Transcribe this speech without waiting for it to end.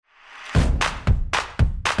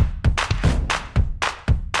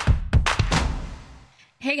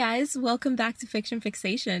Hey guys, welcome back to Fiction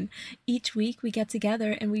Fixation. Each week we get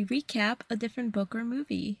together and we recap a different book or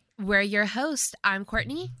movie. We're your host. I'm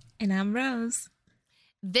Courtney. And I'm Rose.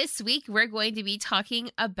 This week we're going to be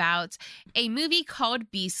talking about a movie called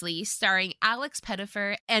Beastly starring Alex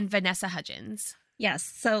Pettyfer and Vanessa Hudgens. Yes,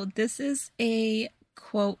 so this is a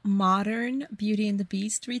quote modern Beauty and the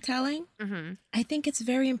Beast retelling. Mm-hmm. I think it's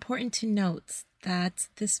very important to note that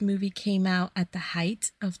this movie came out at the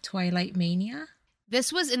height of Twilight Mania.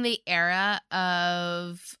 This was in the era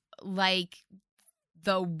of like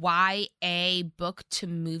the YA book to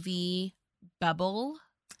movie bubble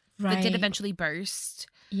that did eventually burst.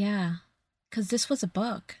 Yeah, because this was a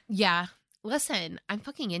book. Yeah. Listen, I'm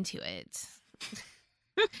fucking into it.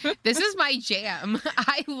 This is my jam.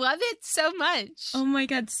 I love it so much. Oh my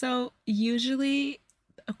god. So usually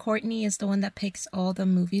Courtney is the one that picks all the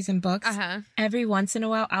movies and books. Every once in a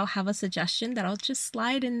while, I'll have a suggestion that I'll just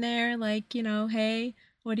slide in there. Like, hey,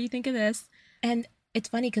 what do you think of this? And it's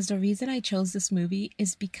funny because the reason I chose this movie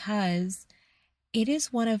is because it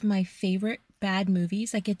is one of my favorite bad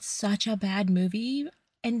movies. Like, it's such a bad movie.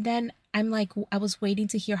 And then I'm like, I was waiting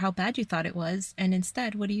to hear how bad you thought it was. And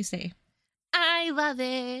instead, what do you say? I love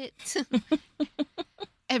it.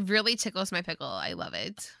 It really tickles my pickle. I love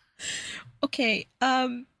it. Okay,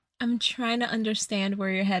 I'm trying to understand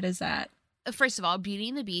where your head is at. First of all, Beauty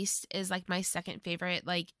and the Beast is like my second favorite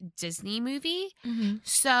like Disney movie. Mm-hmm.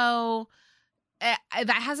 So that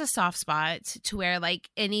has a soft spot to where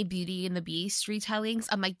like any Beauty and the Beast retellings,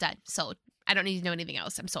 I'm like done, sold. I don't need to know anything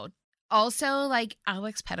else. I'm sold. Also, like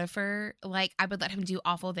Alex Pettyfer, like I would let him do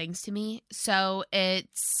awful things to me. So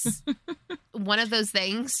it's one of those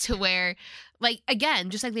things to where, like, again,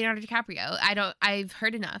 just like Leonardo DiCaprio, I've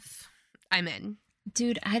heard enough. I'm in.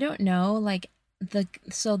 Dude, I don't know. Like the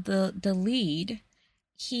lead,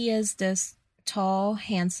 he is this tall,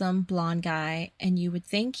 handsome, blonde guy, and you would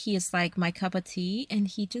think he is like my cup of tea, and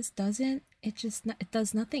he just doesn't. It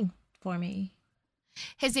does nothing for me.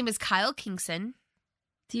 His name is Kyle Kingston.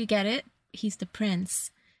 Do you get it? He's the prince.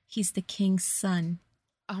 He's the king's son.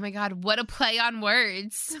 Oh my god, what a play on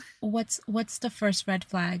words. What's the first red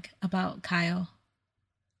flag about Kyle?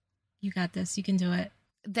 You got this. You can do it.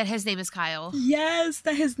 That his name is Kyle. Yes,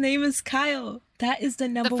 that his name is Kyle. That is the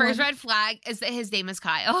number one. The first red flag is that his name is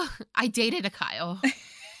Kyle. I dated a Kyle.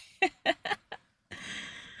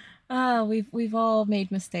 We've all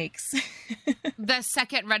made mistakes. The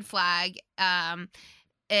second red flag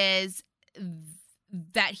is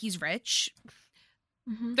that he's rich.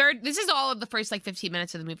 Mm-hmm. Third, this is all of the first like 15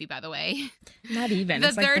 minutes of the movie, by the way. Not even. The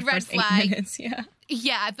it's third like the red first flag. 8 minutes, yeah.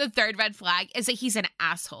 Yeah, the third red flag is that he's an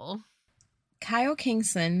asshole. Kyle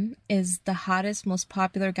Kingston is the hottest, most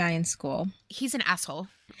popular guy in school. He's an asshole.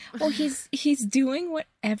 Well, he's doing what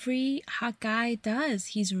every hot guy does.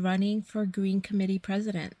 He's running for Green Committee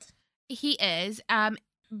president. He is.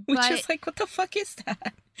 Which is like, what the fuck is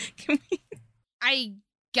that? I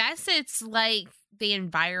guess it's like the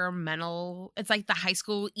environmental. It's like the high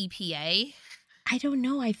school EPA. I don't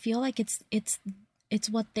know. I feel like it's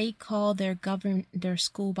what they call their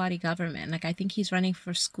school body government. Like, I think he's running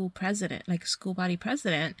for school president, like school body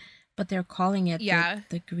president, but they're calling it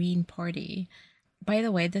the Green Party. By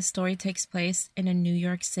the way, this story takes place in a New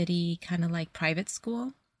York City kind of like private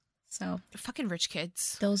school. So fucking rich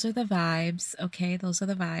kids. Those are the vibes. Okay, those are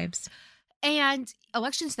the vibes. And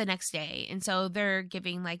election's the next day. And so they're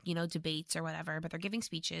giving like, debates or whatever, but they're giving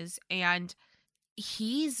speeches. And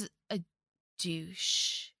he's a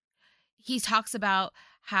douche. He talks about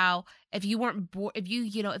how if you weren't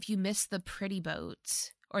if you missed the pretty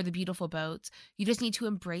boat or the beautiful boat, you just need to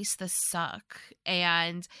embrace the suck.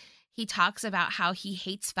 And he talks about how he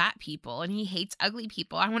hates fat people and he hates ugly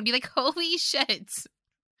people. I want to be like, holy shit.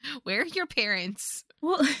 Where are your parents?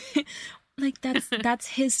 Well, like that's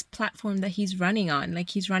his platform that he's running on. Like,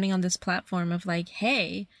 he's running on this platform of like,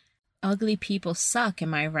 hey, ugly people suck,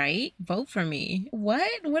 am I right? Vote for me.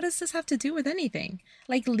 What does this have to do with anything?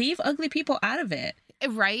 Like, leave ugly people out of it.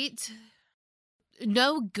 Right?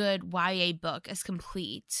 No good YA book is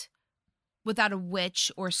complete without a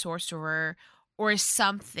witch or sorcerer or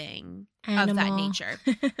something of that nature.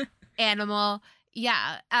 Animal.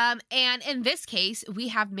 Yeah. And in this case, we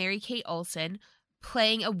have Mary-Kate Olsen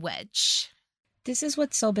playing a witch. This is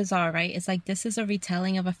what's so bizarre, right? It's like, this is a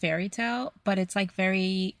retelling of a fairy tale, but it's like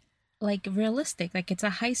very like realistic. Like, it's a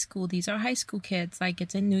high school. These are high school kids. Like,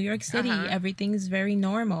 it's in New York City. Everything's very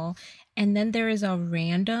normal. And then there is a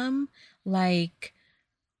random like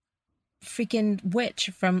freaking witch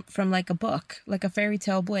from like a book, like a fairy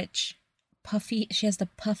tale witch. She has the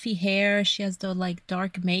puffy hair. She has the like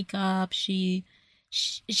dark makeup. She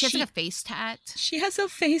She has like a face tat. She has a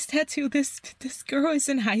face tattoo. This girl is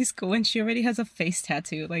in high school and she already has a face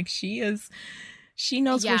tattoo. Like she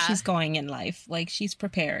knows where she's going in life. Like she's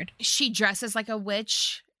prepared. She dresses like a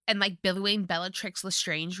witch and like Billy Wayne Bellatrix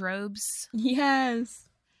Lestrange robes. Yes.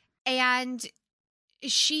 And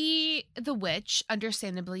she, the witch,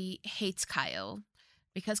 understandably hates Kyle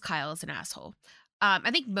because Kyle is an asshole. I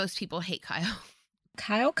think most people hate Kyle.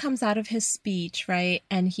 Kyle comes out of his speech, right?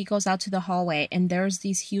 And he goes out to the hallway and there's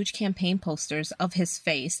these huge campaign posters of his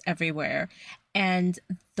face everywhere. And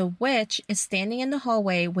the witch is standing in the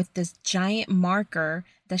hallway with this giant marker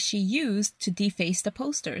that she used to deface the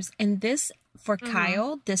posters. And this, for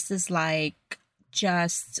Kyle, this is like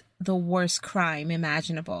just the worst crime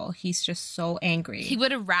imaginable. He's just so angry. He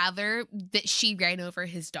would have rather that she ran over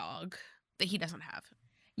his dog that he doesn't have.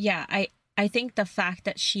 Yeah, I think the fact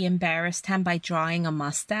that she embarrassed him by drawing a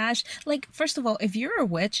mustache, like, first of all, if you're a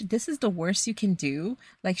witch, this is the worst you can do.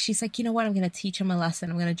 Like, she's like, you know what? I'm going to teach him a lesson.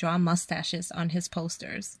 I'm going to draw mustaches on his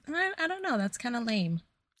posters. I don't know. That's kind of lame.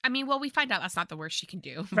 I mean, well, we find out that's not the worst she can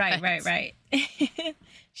do. Right.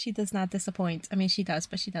 She does not disappoint. I mean, she does,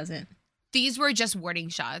 but she doesn't. These were just warning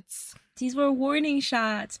shots. These were warning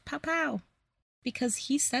shots. Pow, pow. Because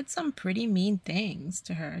he said some pretty mean things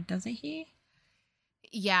to her, doesn't he?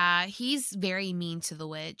 Yeah, he's very mean to the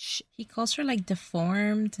witch. He calls her like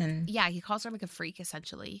deformed and... Yeah, he calls her like a freak,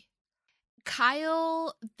 essentially.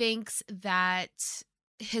 Kyle thinks that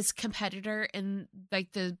his competitor in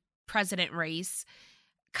like the president race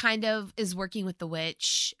kind of is working with the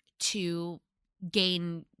witch to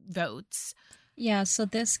gain votes. Yeah, so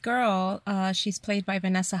this girl, she's played by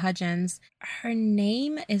Vanessa Hudgens. Her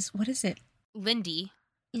name is, what is it? Lindy.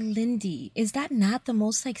 Lindy. Is that not the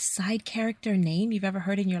most like side character name you've ever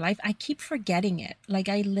heard in your life? I keep forgetting it. Like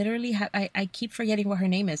I literally have, I keep forgetting what her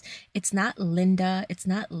name is. It's not Linda. It's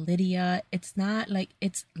not Lydia. It's not like,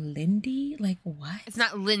 it's Lindy. Like what? It's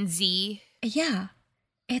not Lindsay. Yeah.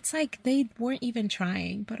 It's like they weren't even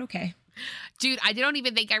trying, but okay. Dude, I don't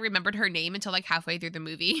even think I remembered her name until like halfway through the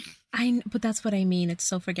movie. But that's what I mean. It's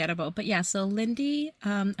so forgettable. But yeah, so Lindy,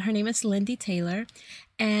 her name is Lindy Taylor,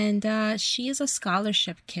 and she is a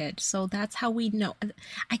scholarship kid. So that's how we know.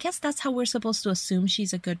 I guess that's how we're supposed to assume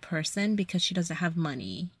she's a good person because she doesn't have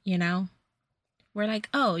money, you know? We're like,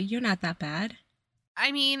 oh, you're not that bad.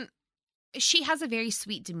 I mean, she has a very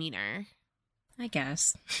sweet demeanor. I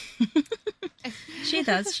guess. She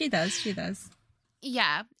does.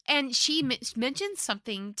 Yeah, and she mentions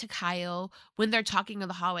something to Kyle when they're talking in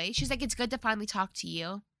the hallway. She's like, it's good to finally talk to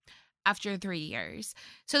you after 3 years.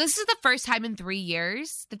 So this is the first time in 3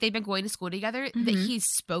 years that they've been going to school together that he's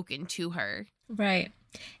spoken to her. Right.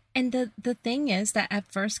 And the thing is that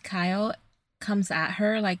at first Kyle comes at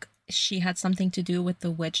her like she had something to do with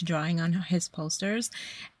the witch drawing on his posters.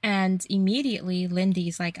 And immediately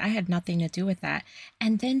Lindy's like, I had nothing to do with that.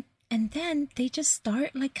 And then they just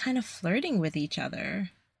start like kind of flirting with each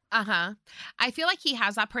other. Uh-huh. I feel like he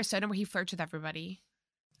has that persona where he flirts with everybody.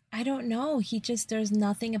 I don't know. There's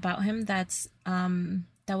nothing about him that's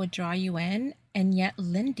that would draw you in. And yet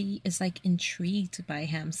Lindy is like intrigued by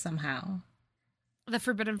him somehow. The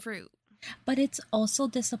forbidden fruit. But it's also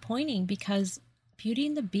disappointing because Beauty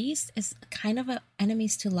and the Beast is kind of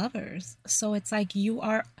enemies to lovers. So it's like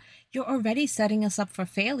you're already setting us up for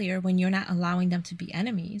failure when you're not allowing them to be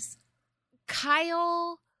enemies.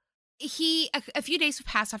 Kyle, a few days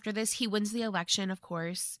pass after this. He wins the election, of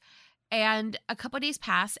course. And a couple days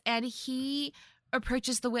pass and he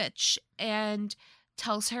approaches the witch and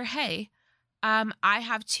tells her, hey, I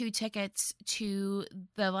have 2 tickets to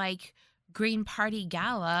the like Green Party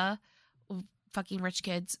Gala. Fucking rich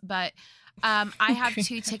kids. But I have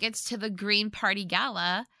 2 tickets to the Green Party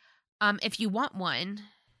Gala if you want one.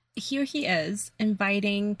 Here he is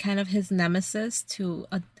inviting kind of his nemesis to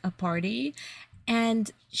a party,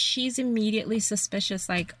 and she's immediately suspicious,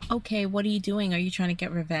 like, okay, what are you doing? Are you trying to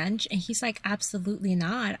get revenge? And he's like, absolutely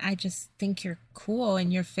not. I just think you're cool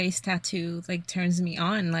and your face tattoo like turns me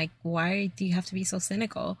on. Like, why do you have to be so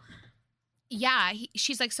cynical? Yeah,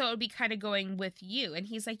 she's like, so it would be kind of going with you. And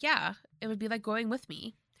he's like, yeah, it would be like going with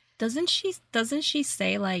me. Doesn't she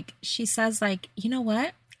say like, she says like, you know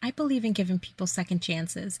what? I believe in giving people second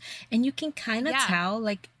chances. And you can kind of tell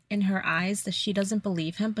like in her eyes that she doesn't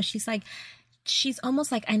believe him, but she's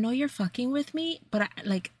almost like, I know you're fucking with me, but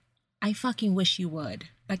I fucking wish you would.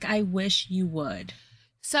 Like, I wish you would.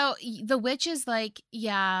 So the witch is like,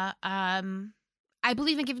 yeah, I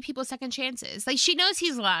believe in giving people second chances. Like, she knows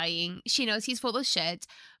he's lying. She knows he's full of shit,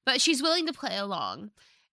 but she's willing to play along.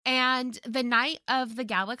 And the night of the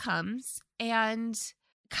gala comes and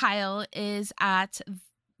Kyle is at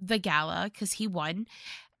the gala because he won.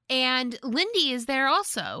 And Lindy is there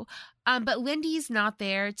also. But Lindy's not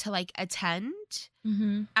there to like attend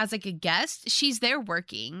as like a guest. She's there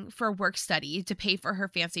working for work study to pay for her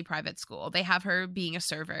fancy private school. They have her being a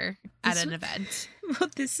server at an event. Well,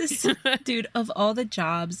 this is, dude, of all the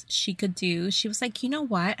jobs she could do, she was like, you know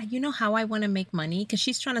what? You know how I want to make money? Because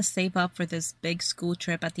she's trying to save up for this big school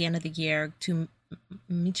trip at the end of the year to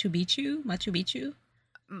Machu Picchu. Machu Picchu?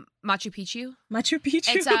 Machu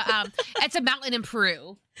Picchu. It's a mountain in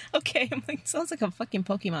Peru. Okay, I'm like, sounds like a fucking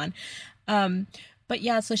Pokemon. But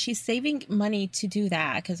yeah, so she's saving money to do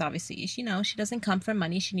that because obviously, she doesn't come from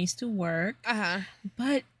money. She needs to work.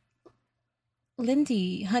 But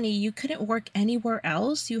Lindy, honey, you couldn't work anywhere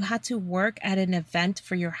else. You had to work at an event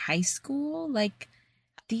for your high school. Like,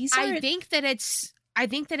 these are... I think that it's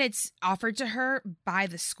offered to her by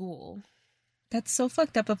the school. That's so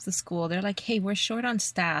fucked up of the school. They're like, hey, we're short on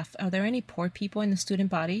staff. Are there any poor people in the student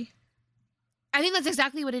body? I think that's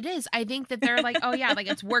exactly what it is. I think that they're like, oh yeah, like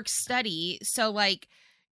it's work study. So like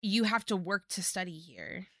you have to work to study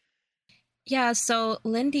here. Yeah, so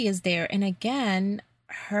Lindy is there. And again,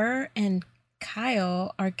 her and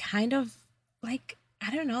Kyle are kind of like,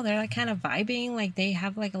 I don't know, they're like kind of vibing. Like they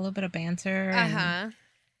have like a little bit of banter.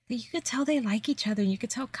 You could tell they like each other. You could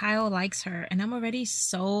tell Kyle likes her. And I'm already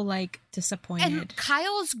so like disappointed. And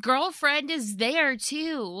Kyle's girlfriend is there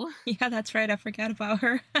too. Yeah, that's right. I forgot about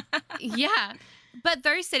her. Yeah. But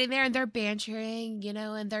they're sitting there and they're bantering,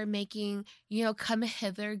 and they're making, come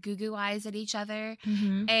hither goo goo eyes at each other.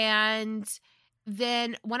 And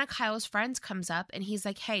then one of Kyle's friends comes up and he's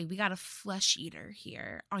like, hey, we got a flesh eater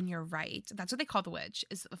here on your right. That's what they call the witch,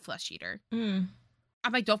 is a flesh eater.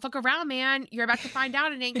 I'm like, don't fuck around, man. You're about to find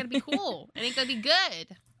out. It ain't going to be cool. It ain't going to be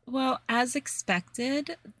good. Well, as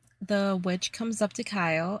expected, the witch comes up to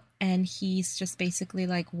Kyle and he's just basically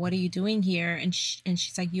like, what are you doing here? And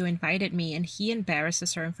she's like, you invited me. And he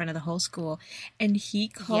embarrasses her in front of the whole school. And he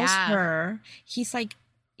calls her. He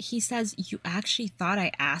says, you actually thought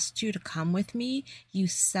I asked you to come with me? You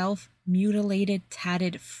self-mutilated,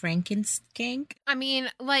 tatted Frankenskank? I mean,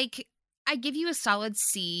 like, I give you a solid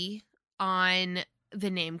C on the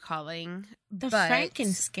name calling. But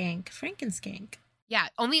Frankenskank. Yeah,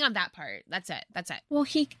 only on that part. That's it. Well,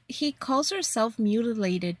 he calls her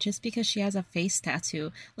self-mutilated just because she has a face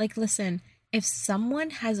tattoo. Like, listen, if someone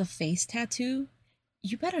has a face tattoo,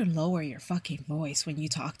 you better lower your fucking voice when you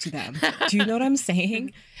talk to them. Do you know what I'm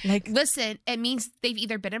saying? Like, listen, it means they've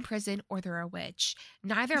either been in prison or they're a witch.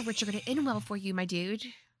 Neither of which are going to end well for you, my dude.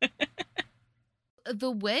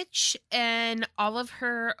 The witch and all of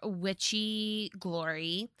her witchy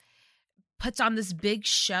glory puts on this big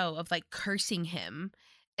show of like cursing him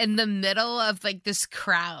in the middle of like this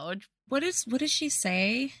crowd. What does she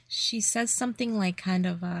say? She says something like kind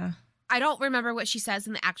of I don't remember what she says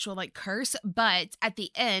in the actual like curse, but at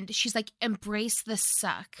the end she's like, embrace the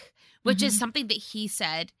suck, which is something that he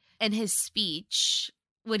said in his speech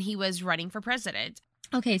when he was running for president.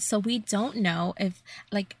 Okay, so we don't know if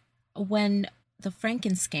like when the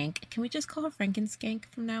Frankenskank, can we just call her Frankenskank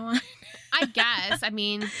from now on? I guess. I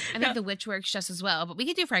mean, I think the witch works just as well, but we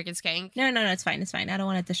could do Frankenskank. No, it's fine. I don't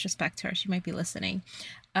want to disrespect her. She might be listening.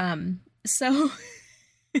 So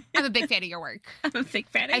I'm a big fan of your work. I'm a big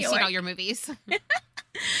fan of I've seen all your movies.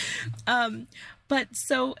 But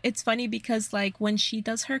so it's funny because like when she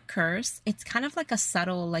does her curse, it's kind of like a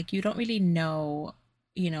subtle, like you don't really know,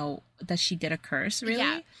 that she did a curse really.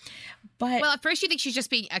 Yeah. But well, at first you think she's just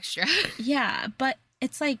being extra. Yeah, but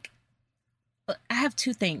it's like, I have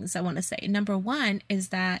two things I want to say. Number one is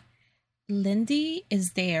that Lindy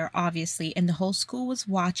is there, obviously, and the whole school was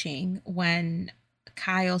watching when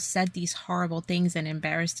Kyle said these horrible things and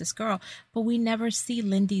embarrassed this girl, but we never see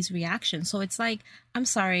Lindy's reaction. So it's like, I'm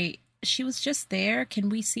sorry, she was just there. Can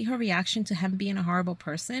we see her reaction to him being a horrible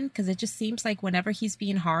person? Because it just seems like whenever he's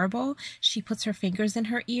being horrible, she puts her fingers in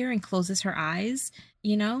her ear and closes her eyes,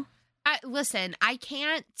 Listen, I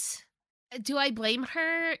can't. Do I blame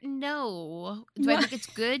her? No. Do I think it's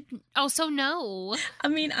good? Also, no. I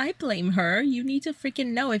mean, I blame her. You need to freaking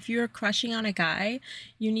know if you're crushing on a guy,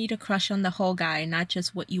 you need to crush on the whole guy, not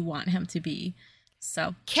just what you want him to be.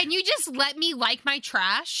 So, can you just let me like my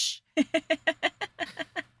trash?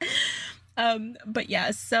 But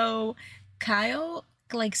yeah, so Kyle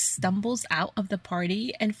like stumbles out of the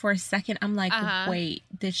party, and for a second I'm like, wait,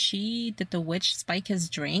 did the witch spike his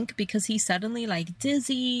drink? Because he's suddenly like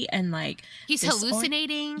dizzy and like he's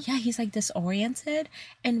hallucinating. Yeah, he's like disoriented,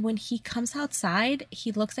 and when he comes outside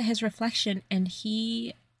he looks at his reflection and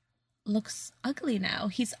he looks ugly now.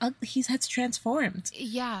 He's transformed.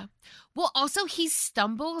 Yeah. Well, also he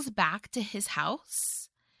stumbles back to his house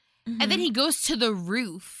And then he goes to the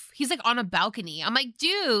roof. He's like on a balcony. I'm like,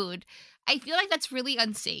 dude, I feel like that's really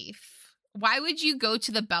unsafe. Why would you go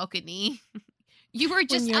to the balcony? You were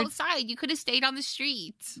just outside. You could have stayed on the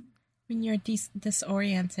street. When you're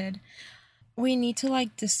disoriented. We need to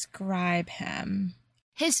like describe him.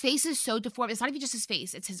 His face is so deformed. It's not even just his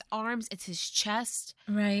face. It's his arms. It's his chest.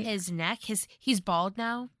 Right. His neck. He's bald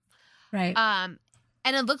now. Right. And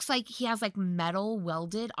it looks like he has like metal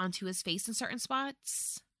welded onto his face in certain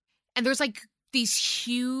spots. And there's like these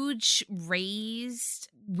huge raised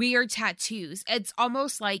weird tattoos. It's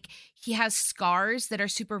almost like he has scars that are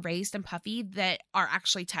super raised and puffy that are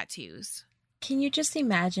actually tattoos. Can you just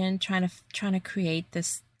imagine trying to create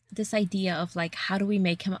this idea of like, how do we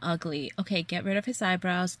make him ugly? Okay, get rid of his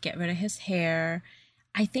eyebrows, get rid of his hair.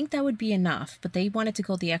 I think that would be enough, but they wanted to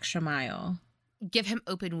go the extra mile. Give him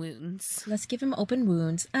open wounds. Let's give him open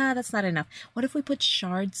wounds. That's not enough. What if we put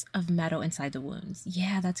shards of metal inside the wounds?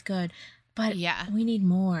 Yeah, that's good. But yeah, we need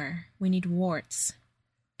more. We need warts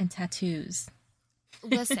and tattoos.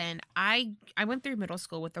 Listen, I went through middle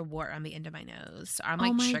school with a wart on the end of my nose. So I'm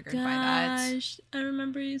like triggered by that. I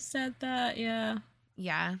remember you said that. Yeah.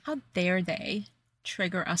 Yeah. How dare they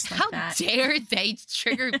trigger us like that? How dare they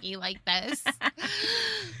trigger me like this?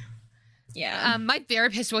 Yeah. My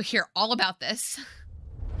therapist will hear all about this.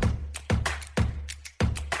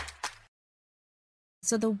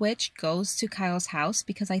 So the witch goes to Kyle's house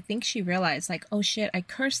because I think she realized, like, oh shit, I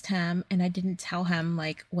cursed him and I didn't tell him,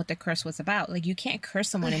 like, what the curse was about. Like, you can't curse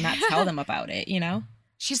someone and not tell them about it, you know?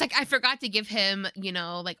 She's like, I forgot to give him, you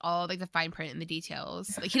know, like, all, like, the fine print and the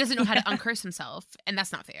details. Like, he doesn't know how to uncurse himself, and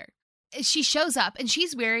that's not fair. She shows up, and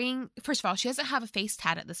she's wearing, first of all, she doesn't have a face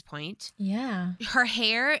tat at this point. Yeah. Her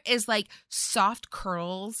hair is, like, soft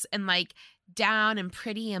curls and, like, down and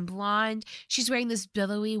pretty and blonde. She's wearing this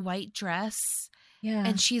billowy white dress. Yeah.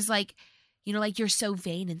 And she's like, you know, like, you're so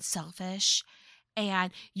vain and selfish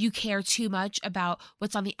and you care too much about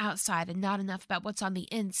what's on the outside and not enough about what's on the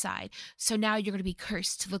inside. So now you're going to be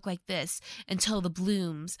cursed to look like this until the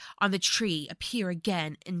blooms on the tree appear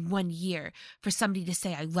again in 1 year for somebody to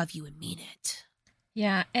say, I love you and mean it.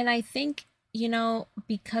 Yeah. And I think, you know,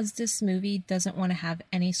 because this movie doesn't want to have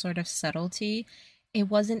any sort of subtlety, it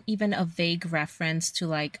wasn't even a vague reference to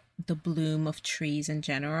like the bloom of trees in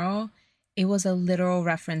general. It was a literal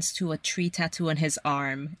reference to a tree tattoo on his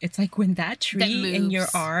arm. It's like when that tree in your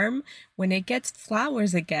arm, when it gets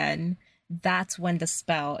flowers again, that's when the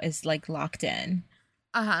spell is like locked in.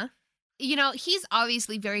 Uh-huh. You know, he's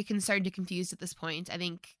obviously very concerned and confused at this point. I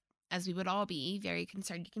think, as we would all be, very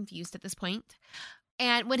concerned and confused at this point.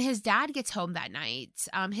 And when his dad gets home that night,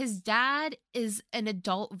 his dad is an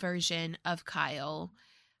adult version of Kyle.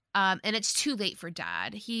 And it's too late for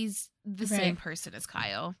dad. He's the same person as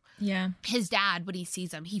Kyle. Yeah. His dad, when he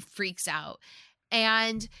sees him, he freaks out.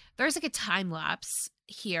 And there's like a time lapse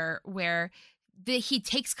here where he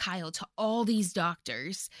takes Kyle to all these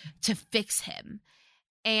doctors to fix him.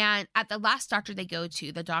 And at the last doctor they go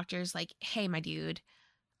to, the doctor's like, hey, my dude,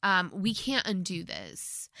 we can't undo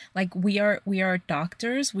this. Like, we are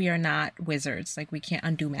doctors. We are not wizards. Like, we can't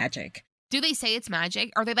undo magic. Do they say it's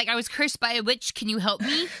magic? Are they like, I was cursed by a witch. Can you help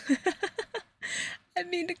me? I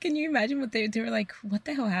mean, can you imagine what they were like? What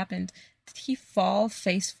the hell happened? Did he fall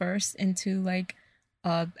face first into like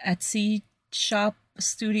a Etsy shop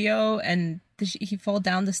studio, and did he fall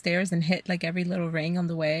down the stairs and hit like every little ring on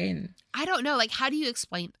the way? And I don't know. Like, how do you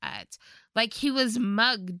explain that? Like, he was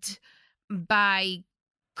mugged by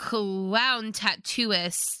clown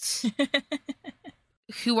tattooists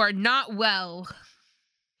who are not well.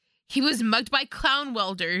 He was mugged by clown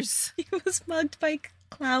welders. He was mugged by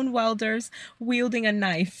clown welders wielding a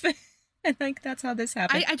knife. And like, that's how this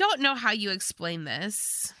happened. I don't know how you explain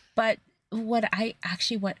this. But what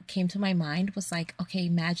came to my mind was like, okay,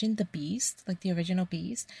 imagine the Beast, like the original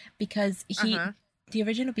Beast, because the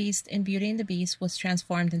original Beast in Beauty and the Beast was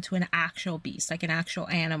transformed into an actual beast, like an actual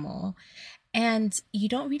animal. And you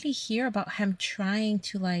don't really hear about him trying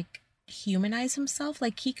to like humanize himself.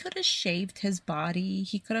 Like, he could have shaved his body.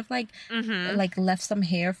 He could have like left some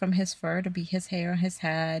hair from his fur to be his hair on his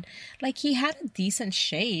head. Like, he had a decent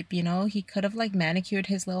shape, you know. He could have like manicured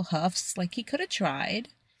his little hoofs. Like, he could have tried,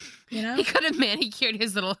 you know. He could have manicured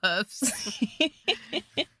his little hoofs.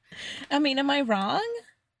 I mean, am I wrong?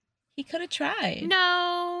 He could have tried.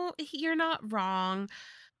 No, you're not wrong.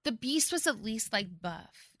 The Beast was at least like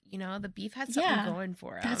buff. You know, the Beef had something going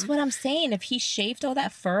for him. That's what I'm saying. If he shaved all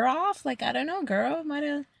that fur off, like, I don't know, girl, might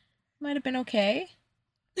have been okay.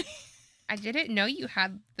 I didn't know you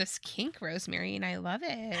had this kink, Rosemary, and I love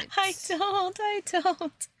it. I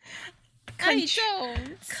don't. I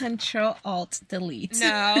don't. Control Alt Delete.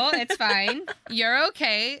 No, it's fine. You're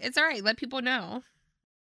okay. It's all right. Let people know.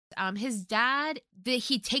 His dad,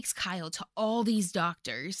 he takes Kyle to all these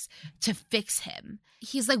doctors to fix him.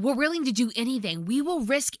 He's like, we're willing to do anything. We will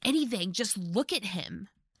risk anything. Just look at him.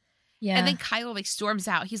 Yeah. And then Kyle like storms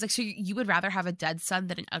out. He's like, so you would rather have a dead son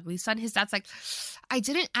than an ugly son? His dad's like, I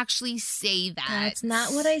didn't actually say that. That's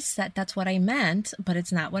not what I said. That's what I meant, but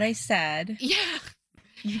it's not what I said. Yeah.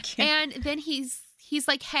 And then he's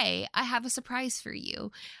like, hey, I have a surprise for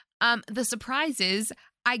you. The surprise is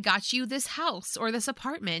I got you this house or this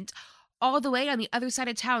apartment all the way on the other side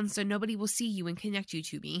of town so nobody will see you and connect you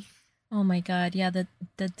to me. Oh my God. Yeah,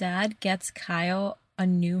 the dad gets Kyle a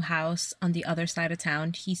new house on the other side of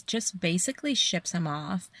town. He just basically ships him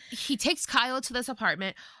off. He takes Kyle to this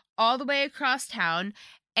apartment all the way across town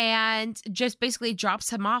and just basically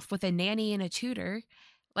drops him off with a nanny and a tutor.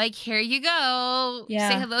 Like, here you go. Yeah.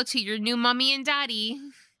 Say hello to your new mommy and daddy.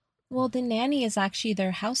 Well, the nanny is actually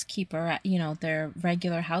their housekeeper, their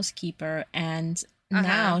regular housekeeper. And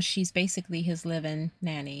now she's basically his live-in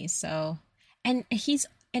nanny. So,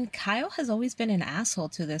 and Kyle has always been an asshole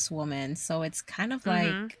to this woman. So it's kind of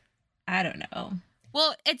like, I don't know.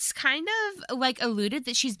 Well, it's kind of like alluded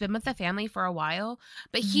that she's been with the family for a while,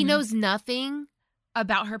 but he knows nothing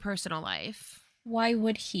about her personal life. Why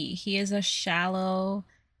would he? He is a shallow,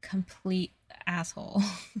 complete asshole.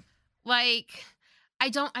 Like, I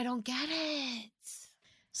don't get it.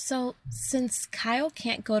 So since Kyle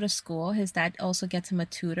can't go to school, his dad also gets him a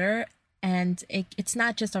tutor, and it's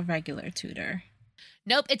not just a regular tutor.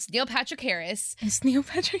 Nope, it's Neil Patrick Harris. It's Neil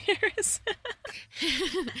Patrick Harris.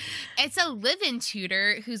 It's a live-in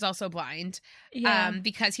tutor who's also blind. Yeah.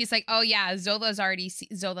 Because he's like, oh yeah, Zola's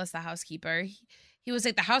the housekeeper. He was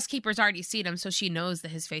like, the housekeeper's already seen him, so she knows that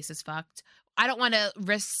his face is fucked. I don't want to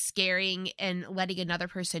risk scaring and letting another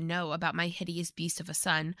person know about my hideous beast of a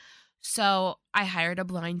son. So I hired a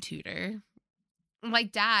blind tutor. I'm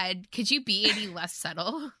like, Dad, could you be any less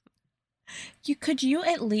subtle? Could you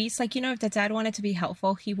at least, if the dad wanted to be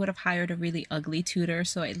helpful, he would have hired a really ugly tutor.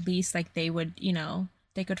 So at least they would,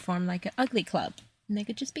 they could form like an ugly club. And they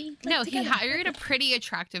could just be no, together. He hired a pretty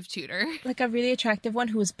attractive tutor. Like a really attractive one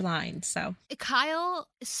who was blind. So Kyle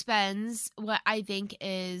spends what I think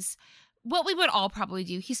is what we would all probably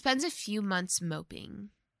do. He spends a few months moping.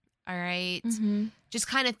 All right. Mm-hmm. Just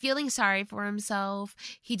kind of feeling sorry for himself.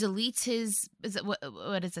 He deletes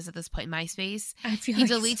what is this at this point? MySpace? He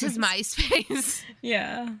deletes his MySpace.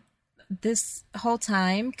 Yeah. This whole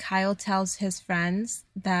time, Kyle tells his friends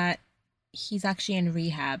that he's actually in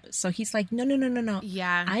rehab. So he's like, no.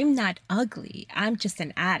 Yeah. I'm not ugly. I'm just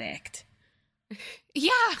an addict.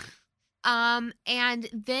 Yeah. And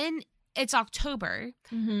then it's October.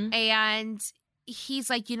 Mm-hmm. And he's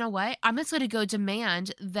like, you know what? I'm just going to go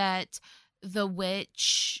demand that the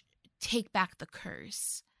witch take back the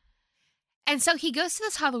curse. And so he goes to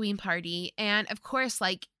this Halloween party. And of course,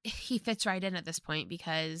 he fits right in at this point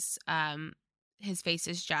because his face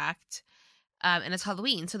is jacked. And it's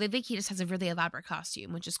Halloween. So they think he just has a really elaborate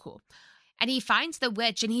costume, which is cool. And he finds the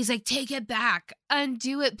witch and he's like, take it back.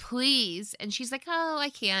 Undo it, please. And she's like, oh, I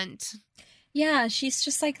can't. Yeah, she's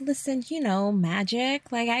just like, listen,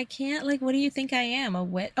 magic. I can't, what do you think I am? A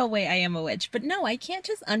witch? Oh, wait, I am a witch. But no, I can't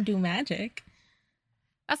just undo magic.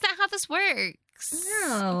 That's not how this works.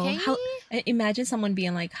 No. Okay? Imagine someone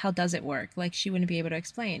being like, how does it work? She wouldn't be able to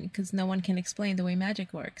explain because no one can explain the way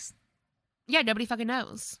magic works. Yeah, nobody fucking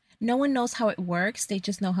knows. No one knows how it works. They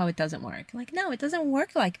just know how it doesn't work. No, it doesn't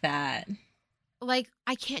work like that. I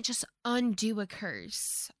can't just undo a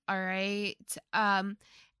curse. All right.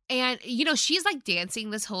 And, she's dancing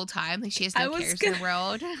this whole time. She has no cares in the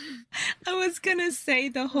world. I was going to say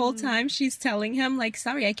the whole time she's telling him,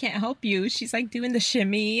 sorry, I can't help you. She's doing the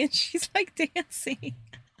shimmy and she's dancing.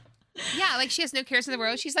 Yeah, she has no cares in the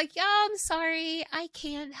world. She's like, oh, I'm sorry. I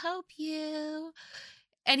can't help you.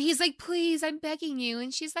 And he's like, please, I'm begging you.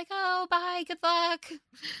 And she's like, oh, bye. Good luck.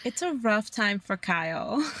 It's a rough time for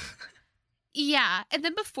Kyle. Yeah. And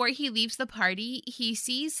then before he leaves the party, he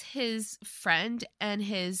sees his friend and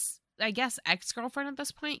his, I guess, ex-girlfriend at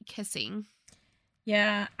this point kissing.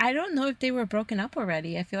 Yeah. I don't know if they were broken up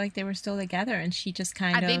already. I feel like they were still together and she just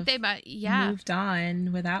kind of moved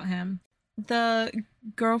on without him. The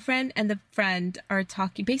girlfriend and the friend are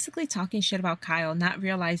basically talking shit about Kyle, not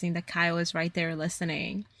realizing that Kyle is right there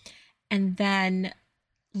listening. And then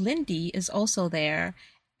Lindy is also there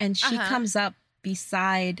and she comes up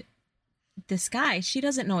beside this guy. She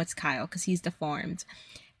doesn't know it's Kyle because he's deformed.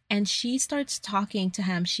 and she starts talking to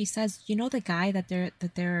him. She says, you know, the guy that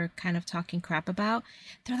they're kind of talking crap about,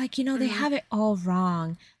 they're like, you know, they have it all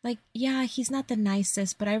wrong. Like, yeah, he's not the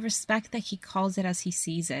nicest, but I respect that he calls it as he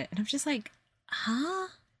sees it. And I'm just like, huh?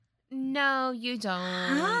 No, you don't.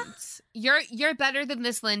 Huh? You're better than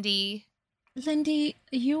this, Lindy. Lindy,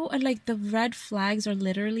 you are like, the red flags are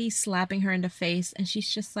literally slapping her in the face, and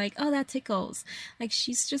she's just like, oh, that tickles. Like,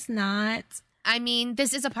 she's just not. I mean,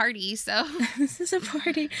 this is a party, so. This is a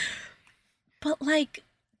party. But, like,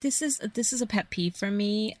 this is a pet peeve for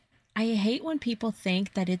me. I hate when people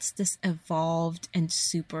think that it's this evolved and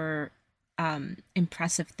super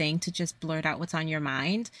impressive thing to just blurt out what's on your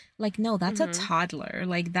mind. Like, no, that's a toddler.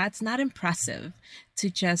 Like, that's not impressive to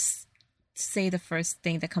just say the first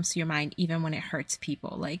thing that comes to your mind, even when it hurts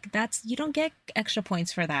people. Like, you don't get extra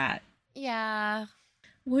points for that. Yeah.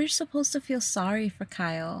 We're supposed to feel sorry for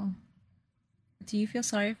Kyle. Do you feel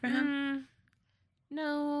sorry for him?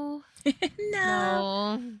 No.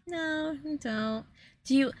 No, don't.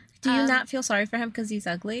 Do you not feel sorry for him because he's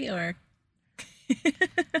ugly, or?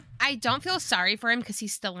 I don't feel sorry for him because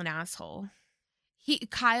he's still an asshole.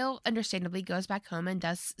 Kyle understandably goes back home and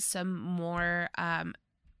does some more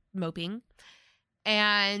moping,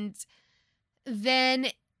 and then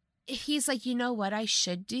he's like, you know what I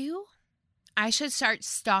should do? I should start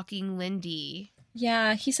stalking Lindy.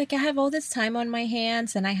 Yeah, he's like, I have all this time on my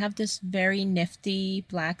hands, and I have this very nifty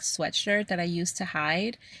black sweatshirt that I use to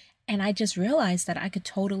hide, and I just realized that I could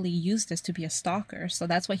totally use this to be a stalker. So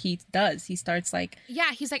that's what he does. He starts like...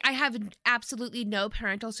 Yeah, he's like, I have absolutely no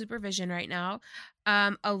parental supervision right now,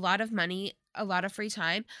 a lot of money, a lot of free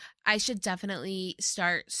time. I should definitely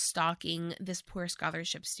start stalking this poor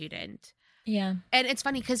scholarship student. Yeah. And it's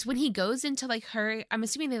funny because when he goes into like I'm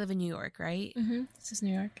assuming they live in New York, right? Mm-hmm. This is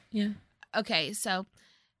New York. Yeah. Okay, so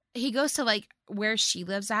he goes to like where she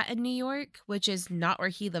lives at in New York, which is not where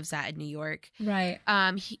he lives at in New York. Right.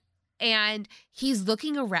 And he's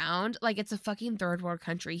looking around like it's a fucking third world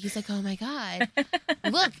country. He's like, oh my God,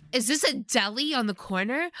 look, is this a deli on the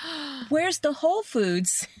corner? Where's the Whole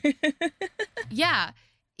Foods? Yeah.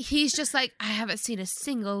 He's just like, I haven't seen a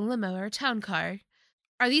single limo or town car.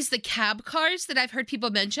 Are these the cab cars that I've heard people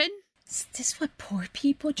mention? Is this what poor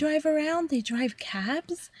people drive around? They drive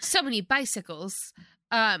cabs? So many bicycles.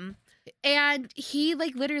 And he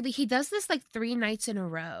like literally he does this like 3 nights in a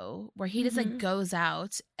row where he just like goes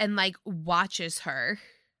out and like watches her.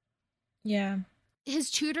 Yeah.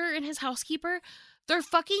 His tutor and his housekeeper, they're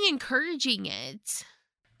fucking encouraging it.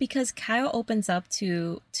 Because Kyle opens up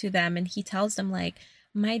to them and he tells them like,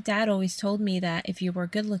 my dad always told me that if you were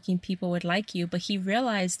good looking, people would like you. But he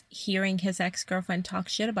realized, hearing his ex-girlfriend talk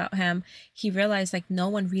shit about him, he realized like no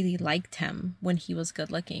one really liked him when he was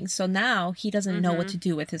good looking. So now he doesn't know what to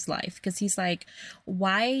do with his life, because he's like,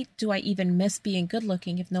 why do I even miss being good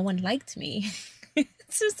looking if no one liked me?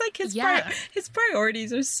 It's just like his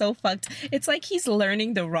priorities are so fucked. It's like he's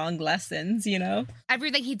learning the wrong lessons, you know?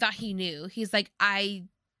 Everything he thought he knew. He's like, I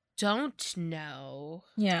don't know.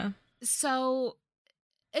 Yeah. So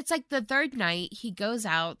it's like the third night he goes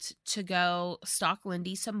out to go stalk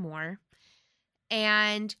Lindy some more,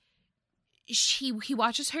 and he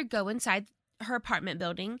watches her go inside her apartment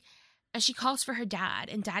building, and she calls for her dad,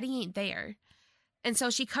 and daddy ain't there. And so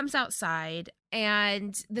she comes outside,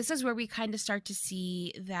 and this is where we kind of start to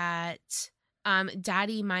see that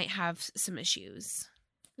daddy might have some issues.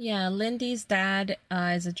 Yeah, Lindy's dad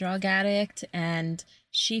is a drug addict, and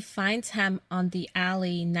she finds him on the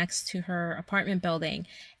alley next to her apartment building,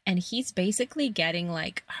 and he's basically getting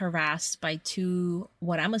like harassed by 2,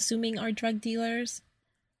 what I'm assuming are drug dealers.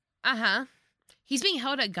 Uh-huh. He's being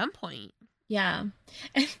held at gunpoint. Yeah.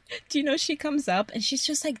 And do you know, she comes up and she's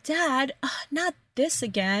just like, Dad, not this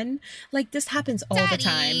again. Like, this happens all the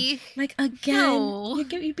time. Like, again, no.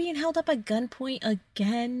 You're being held up at gunpoint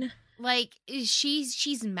again. Like,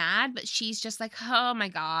 she's mad, but she's just like, oh my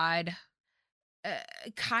God.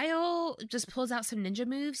 Kyle just pulls out some ninja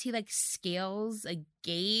moves. He like scales a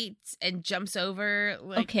gate and jumps over.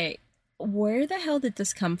 Like, okay, where the hell did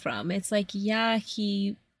this come from? It's like, yeah,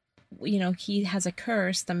 he has a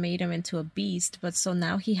curse that made him into a beast, but so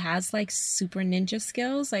now he has like super ninja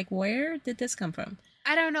skills. Like, where did this come from?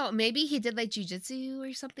 I don't know. Maybe he did like jujitsu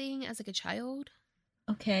or something as like a child.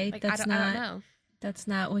 Okay, like, I don't know. That's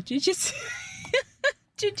not what jujitsu.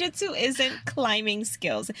 Jiu-jitsu isn't climbing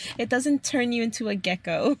skills. It doesn't turn you into a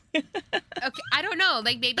gecko. Okay, I don't know.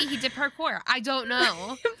 Like, maybe he did parkour. I don't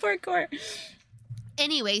know. Parkour.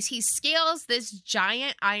 Anyways, he scales this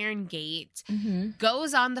giant iron gate,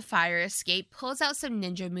 goes on the fire escape, pulls out some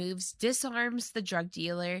ninja moves, disarms the drug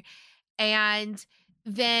dealer, and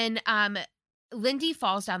then Lindy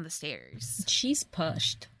falls down the stairs. She's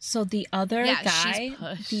pushed. So the other guy,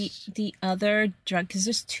 the other drug, because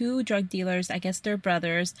there's two drug dealers, I guess they're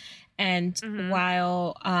brothers, and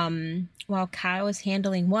while Kyle is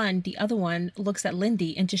handling one, the other one looks at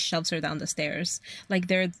Lindy and just shoves her down the stairs. Like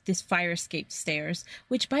they're this fire escape stairs,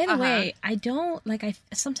 which by the way, I don't like.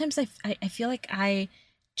 Sometimes I feel like I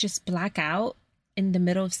just black out in the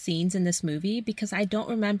middle of scenes in this movie because I don't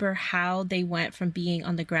remember how they went from being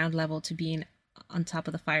on the ground level to being on top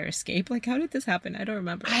of the fire escape. Like, how did this happen? I don't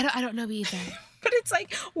remember. I don't know either. But it's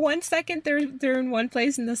like 1 second they're in one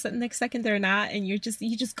place and the next second they're not, and you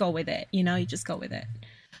just go with it. You just go with it.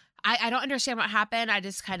 I don't understand what happened. I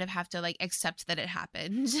just kind of have to like accept that it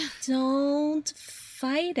happened. Don't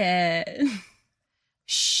fight it.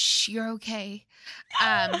 Shh, you're okay.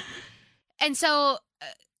 And so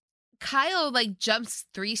Kyle like jumps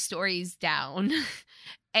 3 stories down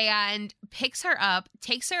and picks her up,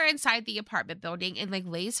 takes her inside the apartment building, and like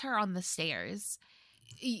lays her on the stairs.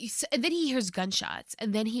 And then he hears gunshots,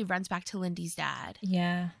 and then he runs back to Lindy's dad.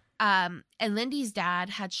 Yeah. And Lindy's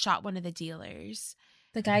dad had shot one of the dealers.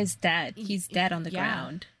 The guy's dead. He's dead on the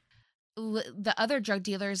ground. The other drug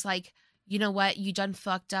dealer's like, you know what? You done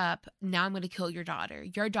fucked up. Now I'm going to kill your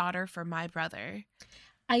daughter for my brother.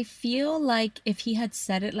 I feel like if he had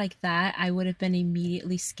said it like that, I would have been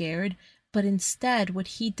immediately scared. But instead, what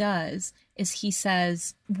he does is he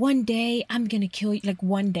says, one day I'm going to kill you. Like,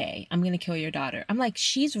 one day I'm going to kill your daughter. I'm like,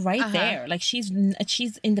 she's right there. Like, she's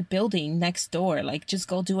in the building next door. Like, just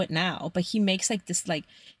go do it now. But he makes like this, like,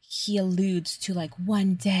 he alludes to like,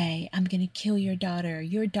 one day I'm going to kill your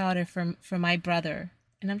daughter for my brother.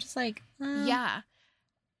 And I'm just like, yeah.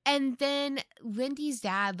 And then Lindy's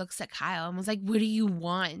dad looks at Kyle and was like, what do you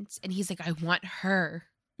want? And he's like, I want her.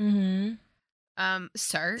 Mm-hmm.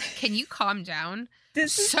 Sir, can you calm down?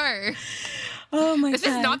 Sir. Oh my God. This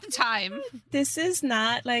is not the time. This is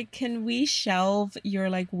not like, can we shelve your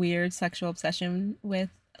like weird sexual obsession with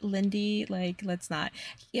Lindy? Like, let's not.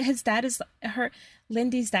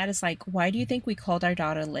 Lindy's dad is like, why do you think we called our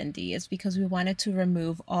daughter Lindy? It's because we wanted to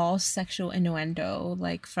remove all sexual innuendo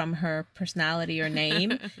like from her personality or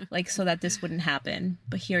name, like so that this wouldn't happen.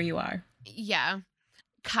 But here you are. Yeah.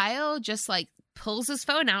 Kyle just like pulls his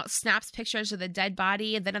phone out, snaps pictures of the dead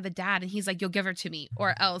body and then of the dad, and he's like, you'll give her to me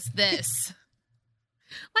or else this.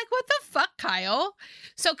 Like, what the fuck, Kyle?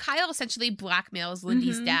 So Kyle essentially blackmails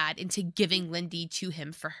Lindy's dad into giving Lindy to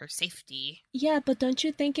him for her safety. Yeah, but don't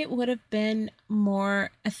you think it would have been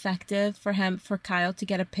more effective for Kyle to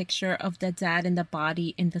get a picture of the dad and the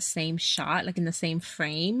body in the same shot, like in the same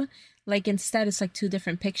frame? Like, instead, it's like 2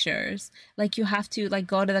 different pictures. Like, you have to, like,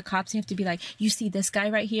 go to the cops. You have to be like, you see this guy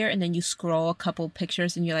right here? And then you scroll a couple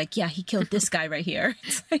pictures and you're like, yeah, he killed this guy right here.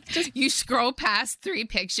 It's like just... You scroll past 3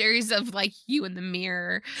 pictures of, like, you in the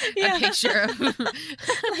mirror. Yeah. A picture of...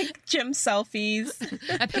 like, gym selfies.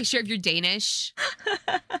 A picture of your Danish.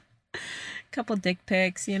 Couple dick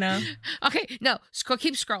pics, Okay, no,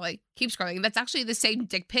 keep scrolling. Keep scrolling. That's actually the same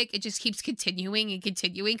dick pic. It just keeps continuing and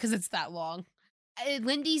continuing because it's that long.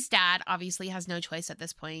 Lindy's dad obviously has no choice at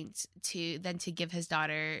this point than to give his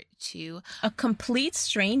daughter to a complete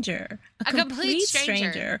stranger. A complete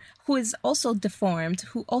stranger who is also deformed,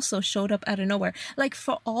 who also showed up out of nowhere. Like,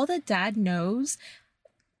 for all the dad knows,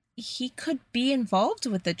 he could be involved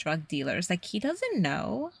with the drug dealers. Like, he doesn't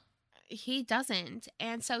know. He doesn't.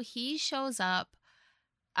 And so he shows up.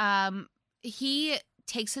 He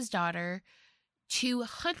takes his daughter to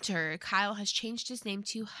Hunter. Kyle has changed his name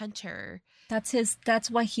to Hunter. That's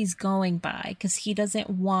why he's going by, because he doesn't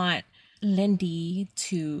want Lindy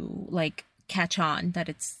to like catch on that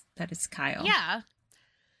it's Kyle. Yeah.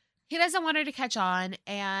 He doesn't want her to catch on.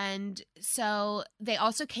 And so they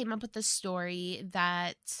also came up with the story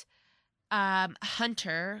that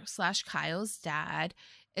Hunter / Kyle's dad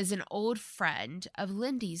is an old friend of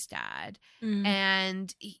Lindy's dad.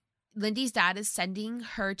 And Lindy's dad is sending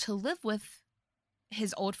her to live with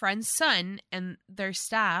his old friend's son and their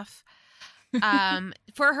staff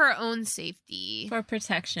for her own safety. For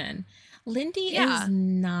protection. Lindy is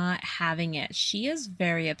not having it. She is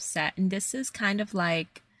very upset. And this is kind of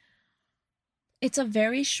like, it's a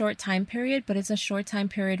very short time period, but it's a short time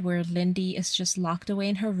period where Lindy is just locked away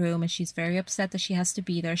in her room and she's very upset that she has to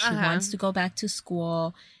be there. She wants to go back to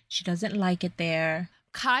school. She doesn't like it there.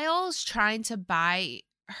 Kyle's trying to buy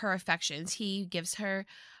her affections. He gives her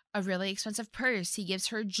a really expensive purse. He gives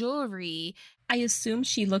her jewelry. I assume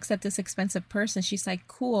she looks at this expensive purse and she's like,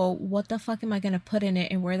 cool, what the fuck am I going to put in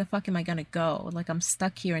it and where the fuck am I going to go? Like, I'm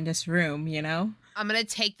stuck here in this room, I'm going to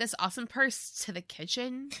take this awesome purse to the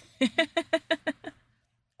kitchen.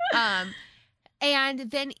 And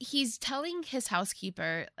then he's telling his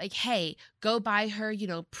housekeeper, like, hey, go buy her,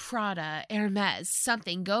 Prada, Hermes,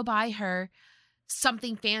 something. Go buy her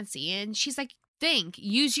something fancy. And she's like, think,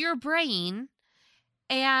 use your brain.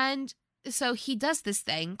 And so he does this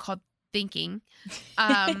thing called thinking.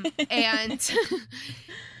 And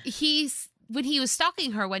when he was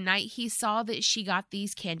stalking her one night, he saw that she got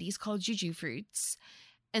these candies called juju fruits.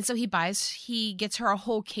 And so he gets her a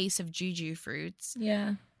whole case of juju fruits.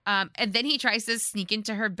 Yeah. And then he tries to sneak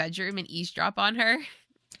into her bedroom and eavesdrop on her.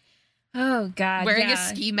 Oh, God. Wearing a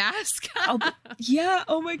ski mask. Yeah.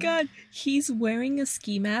 Oh, my God. He's wearing a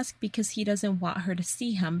ski mask because he doesn't want her to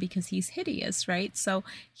see him because he's hideous, right? So,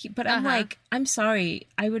 I'm like, I'm sorry.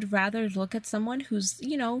 I would rather look at someone who's,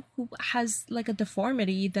 who has like a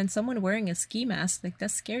deformity than someone wearing a ski mask. Like,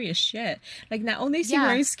 that's scary as shit. Like, not only is he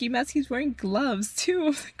wearing a ski mask, he's wearing gloves, too. I'm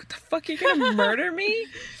like, what the fuck? You're going to murder me?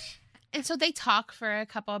 And so they talk for a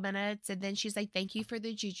couple of minutes, and then she's like, thank you for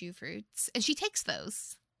the juju fruits. And she takes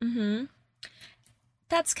those. Mm-hmm.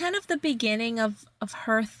 That's kind of the beginning of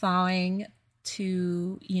her thawing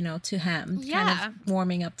to him. Yeah. Kind of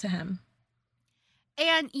warming up to him.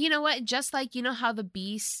 And you know what? Just like, how the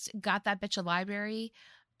Beast got that bitch a library,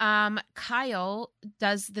 Kyle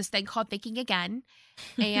does this thing called thinking again.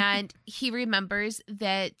 And he remembers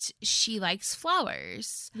that she likes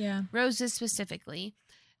flowers. Yeah. Roses specifically.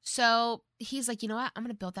 So he's like, you know what? I'm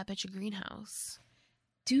going to build that bitch a greenhouse.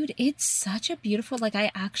 Dude, it's such a beautiful, like,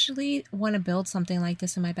 I actually want to build something like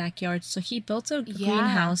this in my backyard. So he built a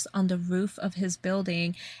greenhouse on the roof of his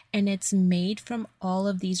building, and it's made from all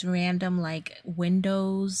of these random, like,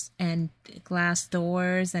 windows and glass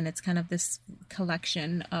doors, and it's kind of this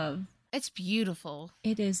collection of... It's beautiful.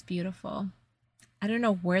 It is beautiful. I don't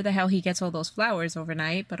know where the hell he gets all those flowers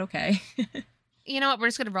overnight, but okay. You know what? We're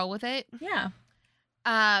just going to roll with it. Yeah.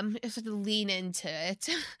 Just have to lean into it.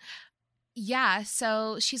 Yeah,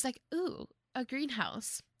 so she's like, ooh, a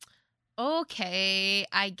greenhouse. Okay,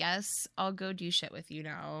 I guess I'll go do shit with you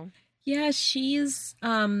now. Yeah, she's,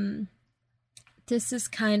 this is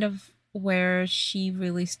kind of where she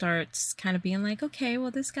really starts kind of being like, okay,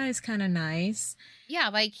 well, this guy's kind of nice. Yeah,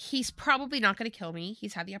 like, he's probably not going to kill me.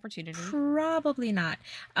 He's had the opportunity. Probably not.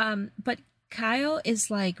 But Kyle is,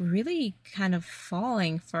 like, really kind of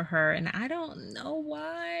falling for her, and I don't know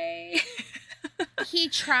why. He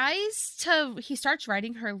starts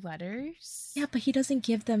writing her letters. Yeah, but he doesn't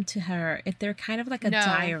give them to her. They're kind of like a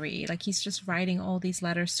diary. Like, he's just writing all these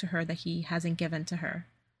letters to her that he hasn't given to her.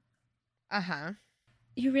 Uh-huh.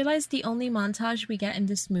 You realize the only montage we get in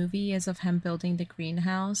this movie is of him building the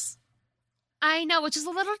greenhouse? I know, which is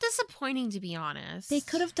a little disappointing, to be honest. They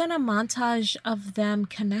could have done a montage of them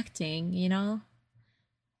connecting,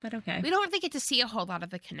 But okay. We don't really get to see a whole lot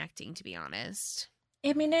of the connecting, to be honest.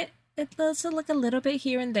 I mean, it does look a little bit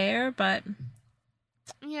here and there, but...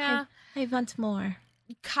 Yeah. I want more.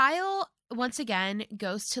 Kyle, once again,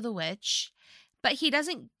 goes to the witch, but he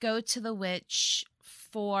doesn't go to the witch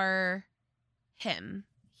for him.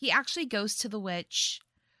 He actually goes to the witch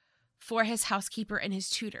for his housekeeper and his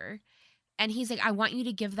tutor. And he's like, I want you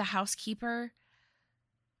to give the housekeeper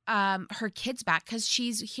her kids back because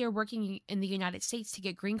she's here working in the United States to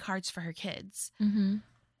get green cards for her kids. Mm-hmm.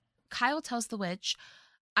 Kyle tells the witch,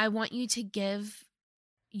 I want you to give,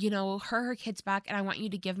 her kids back, and I want you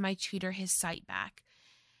to give my tutor his sight back.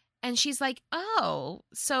 And she's like, oh,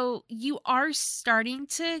 so you are starting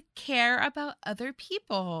to care about other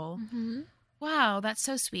people. Mm-hmm. Wow, that's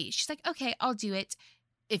so sweet. She's like, okay, I'll do it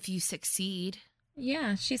if you succeed.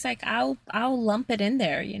 Yeah, she's like, I'll lump it in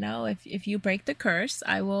there, If you break the curse,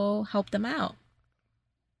 I will help them out.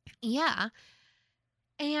 Yeah.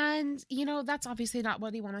 And, that's obviously not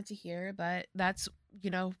what he wanted to hear, but that's,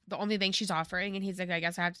 the only thing she's offering. And he's like, I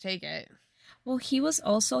guess I have to take it. Well, he was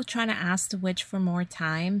also trying to ask the witch for more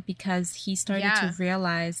time because he started to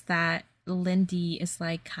realize that Lindy is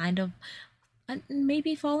like kind of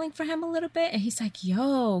maybe falling for him a little bit. And he's like,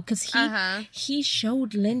 yo, because he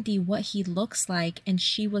showed Lindy what he looks like, and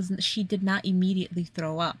she did not immediately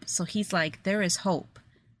throw up. So he's like, there is hope.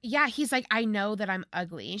 Yeah, he's like, I know that I'm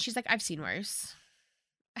ugly. And she's like, I've seen worse.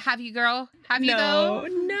 Have you, girl? Have you, though?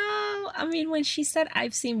 No. I mean, when she said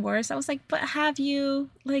I've seen worse, I was like, but have you?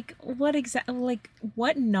 Like, what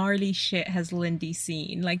gnarly shit has Lindy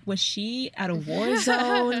seen? Like, was she at a war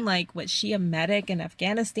zone? Like, was she a medic in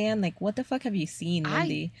Afghanistan? Like, what the fuck have you seen,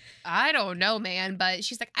 Lindy? I don't know, man. But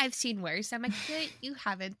she's like, I've seen worse. I'm like, you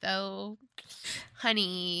haven't, though.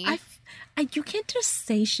 Honey. You can't just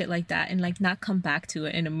say shit like that and, like, not come back to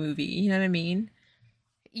it in a movie. You know what I mean?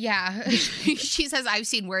 Yeah. She says, I've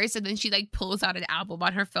seen worse. And then she like pulls out an album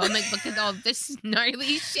on her phone. Like, look at all this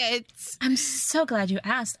gnarly shit. I'm so glad you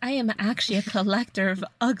asked. I am actually a collector of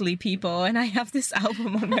ugly people, and I have this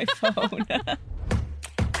album on my phone.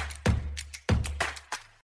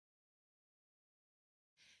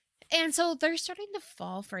 And so they're starting to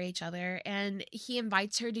fall for each other, and he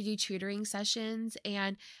invites her to do tutoring sessions.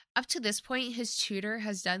 And up to this point, his tutor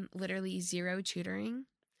has done literally 0 tutoring.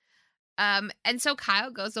 And so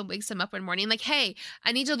Kyle goes and wakes him up one morning like, hey,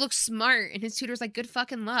 I need you to look smart. And his tutor's like, good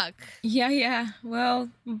fucking luck. Yeah. Well,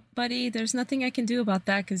 buddy, there's nothing I can do about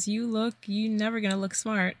that because you never going to look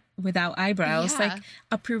smart without eyebrows. Yeah. Like,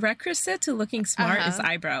 a prerequisite to looking smart is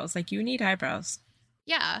eyebrows. Like, you need eyebrows.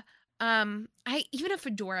 Yeah. Even a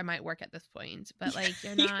fedora might work at this point, but like,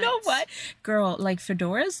 you're not. You know what? Girl, like,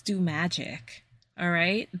 fedoras do magic. All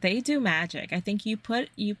right, they do magic. I think you put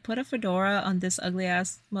a fedora on this ugly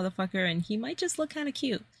ass motherfucker, and he might just look kind of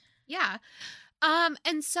cute. Yeah.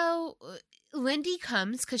 And so Lindy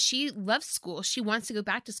comes because she loves school. She wants to go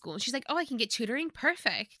back to school, and she's like, "Oh, I can get tutoring.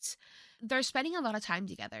 Perfect." They're spending a lot of time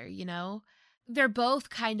together. You know, they're both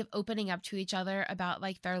kind of opening up to each other about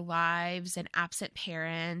like their lives and absent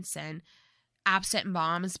parents and absent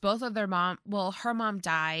moms. Both of their her mom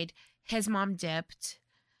died. His mom dipped.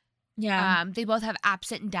 Yeah. They both have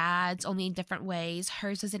absent dads, only in different ways.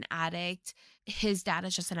 Hers is an addict. His dad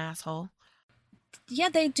is just an asshole. Yeah,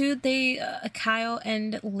 they do. Kyle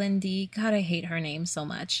and Lindy, God, I hate her name so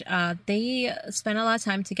much. They spend a lot of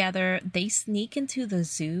time together. They sneak into the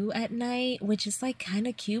zoo at night, which is like kind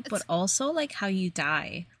of cute, but also like how you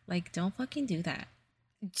die. Like, don't fucking do that.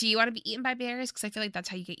 Do you want to be eaten by bears? Because I feel like that's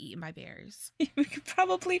how you get eaten by bears. We could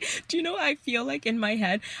probably. Do you know what I feel like in my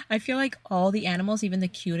head? I feel like all the animals, even the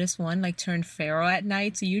cutest one, like turn feral at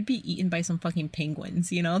night. So you'd be eaten by some fucking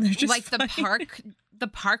penguins. You know, they're just like the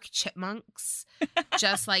park chipmunks,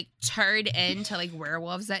 just like turned into like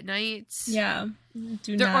werewolves at night. Yeah,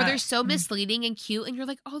 or they're so misleading and cute, and you're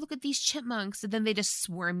like, oh, look at these chipmunks, and then they just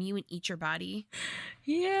swarm you and eat your body.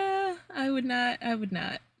 Yeah, I would not.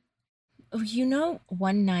 You know,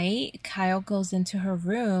 one night Kyle goes into her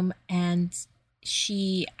room and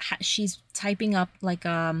she's typing up like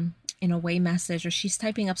in a way message, or she's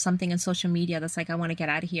typing up something on social media that's like, I want to get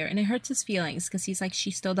out of here, and it hurts his feelings because he's like, she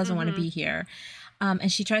still doesn't want to be here, and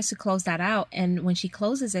she tries to close that out, and when she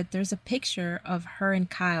closes it, there's a picture of her and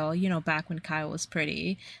Kyle, you know, back when Kyle was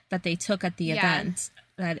pretty, that they took at the event,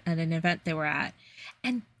 at an event they were at.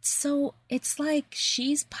 And so it's like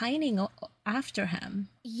she's pining after him.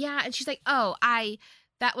 Yeah, and she's like, oh,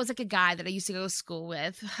 that was like a guy that I used to go to school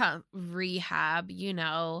with, rehab, you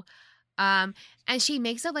know. And she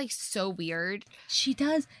makes it like so weird. She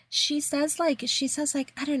does. She says like,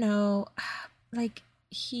 I don't know, like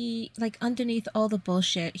he, like underneath all the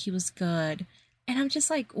bullshit, he was good. And I'm just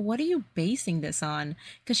like, what are you basing this on?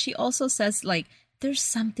 Because she also says like, there's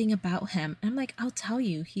something about him. And I'm like, I'll tell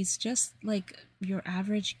you, he's just like your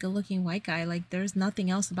average good-looking white guy. Like, there's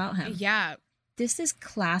nothing else about him. Yeah. This is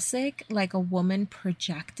classic, like a woman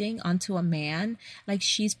projecting onto a man. Like,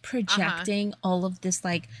 she's projecting all of this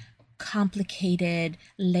like complicated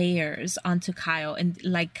layers onto Kyle, and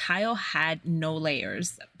like Kyle had no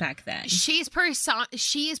layers back then. She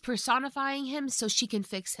is personifying him so she can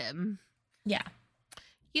fix him. Yeah.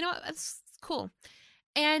 You know, that's cool.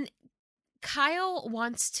 And Kyle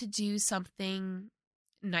wants to do something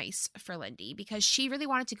nice for Lindy because she really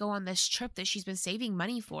wanted to go on this trip that she's been saving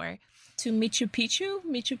money for. To Machu Picchu?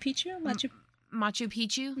 Machu Picchu?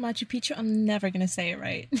 I'm never going to say it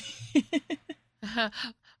right.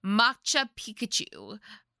 Machu Picchu.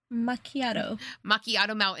 Macchiato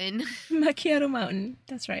Mountain. Macchiato Mountain.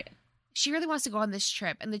 That's right. She really wants to go on this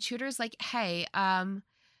trip. And the tutor's like, hey,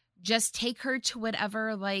 just take her to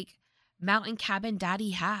whatever like mountain cabin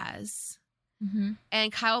daddy has. Mm-hmm.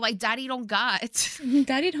 And Kyle like, daddy don't got.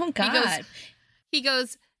 Daddy don't got. He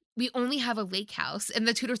goes, we only have a lake house. And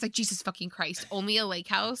the tutor's like, Jesus fucking Christ, only a lake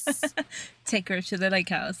house? Take her to the lake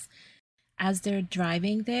house. As they're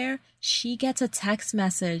driving there, she gets a text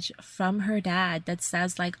message from her dad that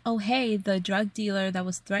says like, oh, hey, the drug dealer that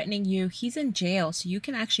was threatening you, he's in jail, so you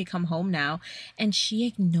can actually come home now. And she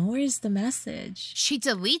ignores the message. She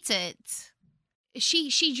deletes it.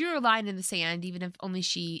 She drew a line in the sand, even if only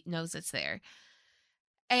she knows it's there.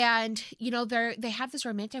 And, you know, they have this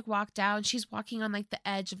romantic walk down. She's walking on like the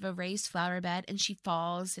edge of a raised flower bed and she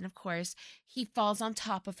falls. And of course, he falls on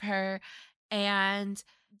top of her and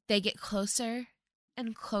they get closer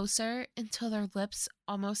and closer until their lips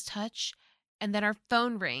almost touch. And then her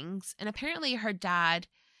phone rings. And apparently her dad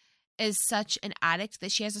is such an addict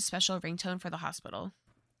that she has a special ringtone for the hospital.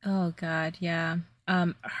 Oh, God, yeah.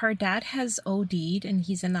 Her dad has OD'd and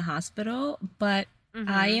he's in the hospital, but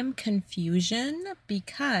I am confusion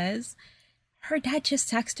because her dad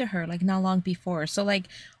just texted her like not long before. So like,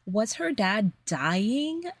 was her dad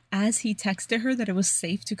dying as he texted her that it was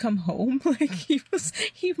safe to come home? Like he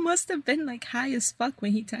must have been like high as fuck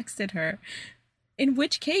when he texted her. In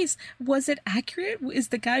which case, was it accurate? Is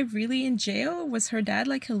the guy really in jail? Was her dad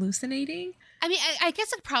like hallucinating? I mean, I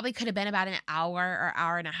guess it probably could have been about an hour or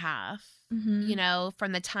hour and a half, you know,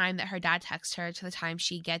 from the time that her dad texts her to the time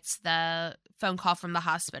she gets the phone call from the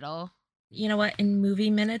hospital. You know what? In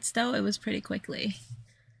movie minutes, though, it was pretty quickly.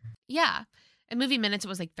 Yeah. In movie minutes, it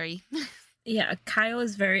was like 3. Yeah, Kyle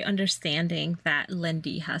is very understanding that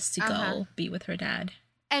Lindy has to go be with her dad.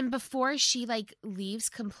 And before she like leaves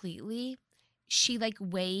completely, she like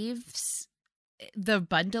waves the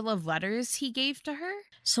bundle of letters he gave to her.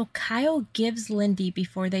 So Kyle gives Lindy,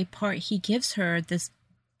 before they part, he gives her this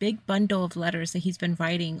big bundle of letters that he's been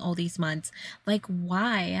writing all these months. Like,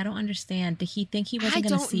 why? I don't understand. Did he think he wasn't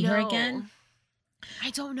going to see her again? I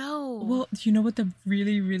don't know. Well, you know what the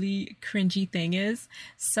really, really cringy thing is?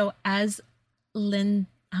 So as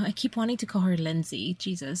I keep wanting to call her Lindsay.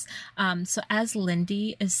 Jesus. So as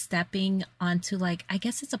Lindy is stepping onto like, I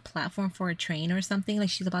guess it's a platform for a train or something, like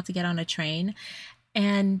she's about to get on a train,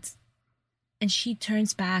 and she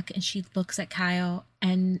turns back and she looks at Kyle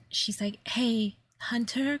and she's like, "Hey,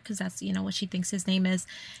 Hunter," because that's, you know, what she thinks his name is.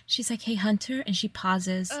 She's like, "Hey, Hunter," and she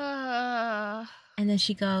pauses. And then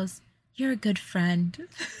she goes, "You're a good friend."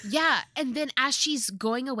 Yeah. And then as she's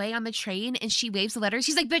going away on the train and she waves the letters,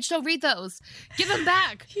 he's like, "Bitch, don't read those. Give them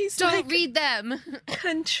back. Don't like, read them."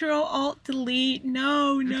 Control Alt Delete.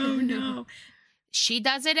 No. She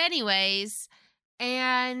does it anyways.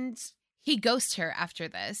 And he ghosts her after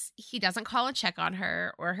this. He doesn't call and check on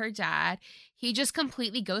her or her dad. He just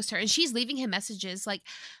completely ghosts her. And she's leaving him messages like,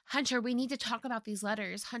 "Hunter, we need to talk about these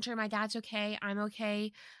letters. Hunter, my dad's okay. I'm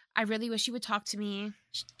okay. I really wish you would talk to me."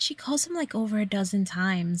 She calls him like over a dozen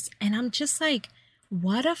times. And I'm just like,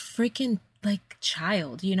 what a freaking like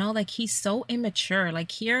child, you know? Like, he's so immature.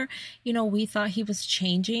 Like here, you know, we thought he was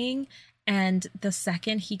changing. And the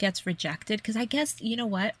second he gets rejected, because I guess, you know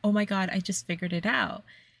what? Oh my God, I just figured it out.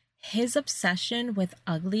 His obsession with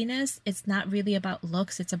ugliness, it's not really about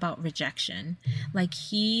looks, it's about rejection. Like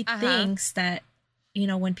he thinks that, you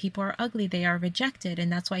know, when people are ugly, they are rejected.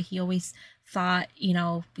 And that's why he always thought, you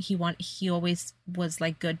know, he always was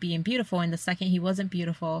like good being beautiful. And the second he wasn't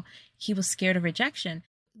beautiful, he was scared of rejection.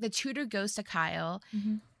 The tutor goes to Kyle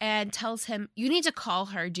and tells him, "You need to call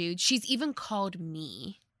her, dude. She's even called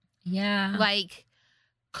me." Yeah. Like,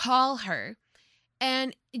 call her.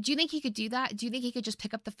 And do you think he could do that? Do you think he could just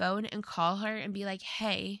pick up the phone and call her and be like,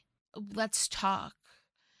 "Hey, let's talk"?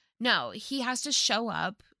 No, he has to show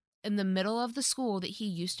up in the middle of the school that he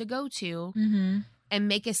used to go to and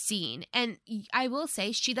make a scene. And I will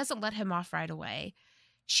say, she doesn't let him off right away.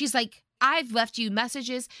 She's like, "I've left you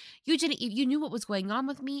messages. You knew what was going on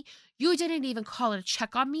with me. You didn't even call to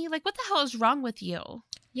check on me. Like, what the hell is wrong with you?"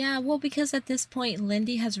 Yeah, well, because at this point,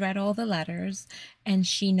 Lindy has read all the letters and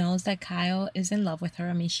she knows that Kyle is in love with her.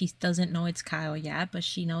 I mean, she doesn't know it's Kyle yet, but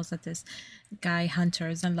she knows that this guy, Hunter,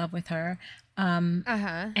 is in love with her.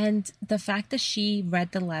 And the fact that she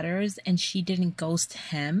read the letters and she didn't ghost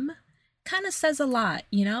him kind of says a lot,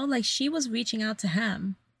 you know? Like, she was reaching out to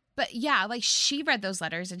him. But yeah, like, she read those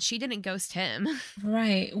letters and she didn't ghost him.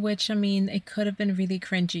 Right, which, I mean, it could have been really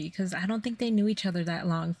cringy because I don't think they knew each other that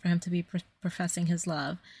long for him to be professing his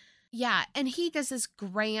love. Yeah, and he does this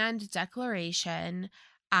grand declaration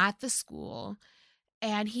at the school.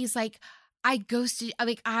 And he's like, "I ghosted,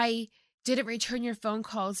 like, I didn't return your phone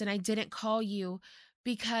calls and I didn't call you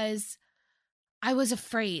because I was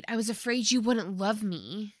afraid. I was afraid you wouldn't love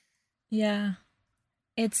me." Yeah.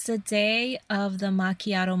 It's the day of the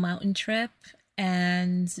Macchiato mountain trip,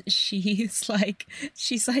 and she's like,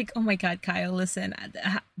 "Oh my God, Kyle, listen,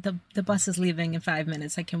 the bus is leaving in 5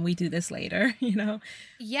 minutes. Like, can we do this later?" You know?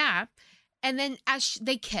 Yeah. And then as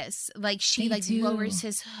they kiss, like she lowers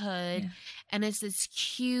his hood and it's this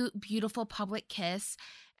cute, beautiful public kiss.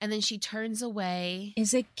 And then she turns away.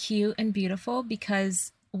 Is it cute and beautiful?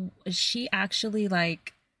 Because she actually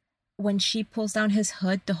like, when she pulls down his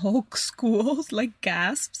hood, the whole school like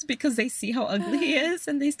gasps because they see how ugly he is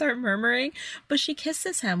and they start murmuring. But she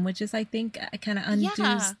kisses him, which is, I think, kind of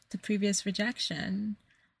undoes the previous rejection.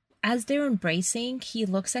 As they're embracing, he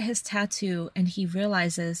looks at his tattoo and he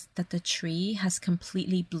realizes that the tree has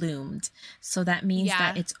completely bloomed. So that means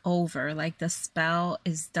that it's over. Like, the spell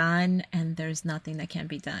is done and there's nothing that can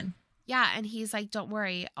be done. Yeah, and he's like, "Don't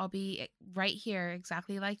worry, I'll be right here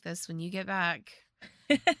exactly like this when you get back."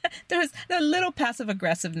 There was a little passive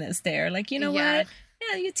aggressiveness there. Like, you know what?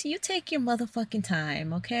 Yeah, you take your motherfucking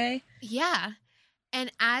time, okay? Yeah.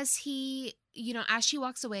 And as as she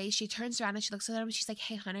walks away, she turns around and she looks at him and she's like,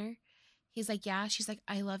 "Hey, Hunter." He's like, "Yeah." She's like,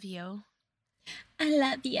 "I love you." I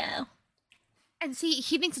love you. And see,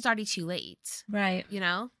 he thinks it's already too late. Right.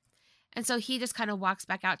 And so he just kind of walks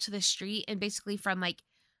back out to the street, and basically from like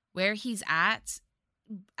where he's at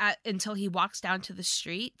until he walks down to the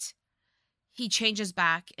street, he changes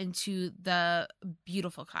back into the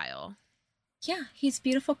beautiful Kyle. Yeah, he's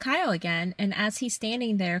beautiful Kyle again. And as he's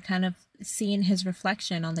standing there, kind of seeing his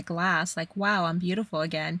reflection on the glass, like, wow, I'm beautiful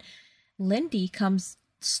again, Lindy comes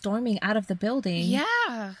storming out of the building.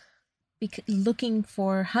 Yeah. Looking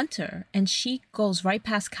for Hunter, and she goes right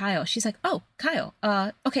past Kyle. She's like, "Oh, Kyle.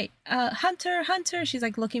 Okay. Hunter." She's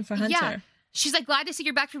like looking for Hunter. Yeah. She's like, "Glad to see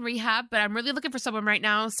you're back from rehab, but I'm really looking for someone right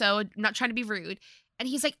now, so I'm not trying to be rude." And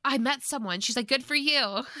he's like, "I met someone." She's like, "Good for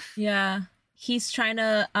you." Yeah. He's trying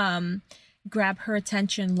to grab her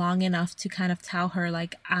attention long enough to kind of tell her,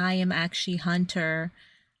 like, I am actually Hunter.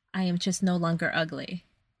 I am just no longer ugly.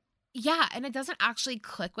 Yeah, and it doesn't actually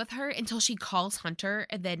click with her until she calls Hunter,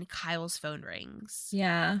 and then Kyle's phone rings.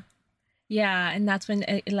 Yeah. Yeah, and that's when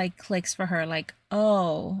it like clicks for her, like,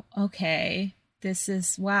 oh, okay. This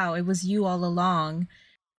is, wow, it was you all along.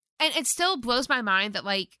 And it still blows my mind that,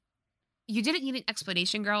 like, you didn't need an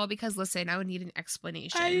explanation, girl, because, listen, I would need an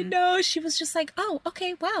explanation. I know. She was just like, oh,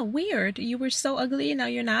 okay, wow, weird. You were so ugly, and now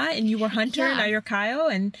you're not. And you were Hunter, and now you're Kyle.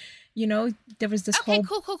 And, there was this cool.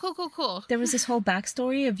 There was this whole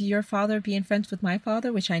backstory of your father being friends with my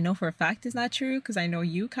father, which I know for a fact is not true, because I know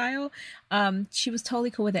you, Kyle. She was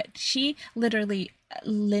totally cool with it. She literally,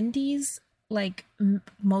 Lindy's, like,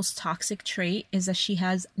 most toxic trait is that she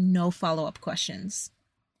has no follow-up questions.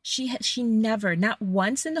 She never, not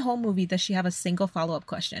once in the whole movie does she have a single follow-up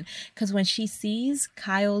question. Because when she sees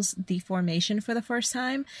Kyle's deformation for the first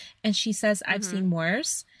time and she says, I've seen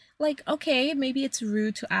worse, like, okay, maybe it's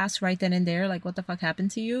rude to ask right then and there, like, what the fuck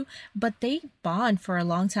happened to you? But they bond for a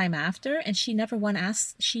long time after, and she never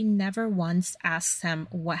once asks him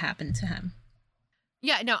what happened to him.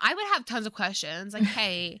 Yeah, no, I would have tons of questions. Like,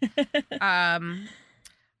 hey,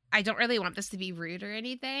 I don't really want this to be rude or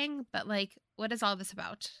anything, but, like, what is all this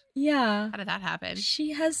about? Yeah. How did that happen?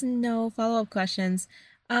 She has no follow-up questions.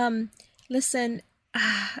 Listen,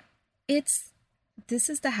 this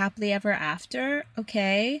is the happily ever after,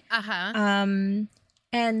 okay? Uh-huh.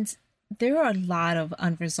 And there are a lot of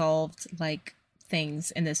unresolved, like,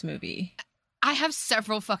 things in this movie. I have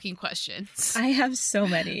several fucking questions. I have so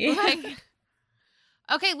many. Like,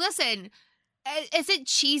 okay, listen. Is it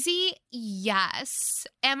cheesy? Yes.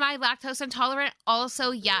 Am I lactose intolerant?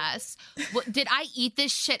 Also, yes. Did I eat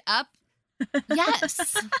this shit up?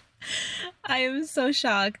 Yes. I am so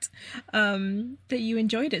shocked that you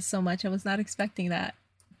enjoyed it so much. I was not expecting that.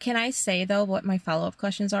 Can I say, though, what my follow-up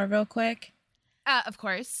questions are real quick? Of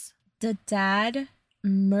course. The dad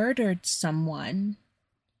murdered someone.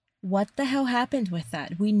 What the hell happened with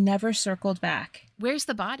that? We never circled back. Where's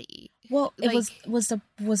the body? Well, it was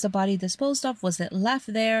the body disposed of? Was it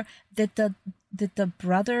left there? Did the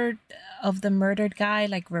brother of the murdered guy,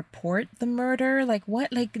 like, report the murder? Like,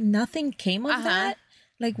 what? Like, nothing came of that?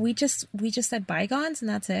 Like, we just said bygones and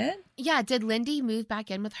that's it? Yeah, did Lindy move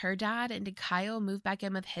back in with her dad, and did Kyle move back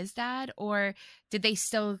in with his dad, or did they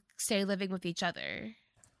still stay living with each other?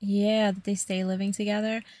 Yeah, did they stay living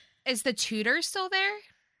together? Is the tutor still there?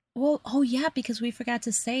 Well, oh yeah, because we forgot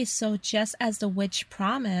to say, so just as the witch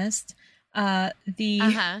promised,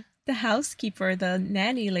 the housekeeper, the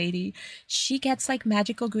nanny lady, she gets, like,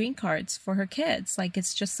 magical green cards for her kids. Like,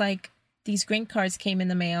 it's just like these green cards came in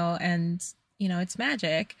the mail and, it's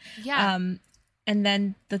magic. Yeah. And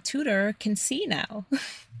then the tutor can see now.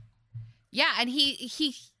 Yeah, and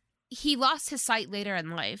he lost his sight later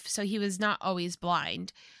in life, so he was not always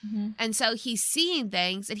blind. Mm-hmm. And so he's seeing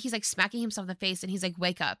things, and he's, like, smacking himself in the face, and he's like,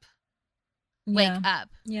 wake up. Wake up.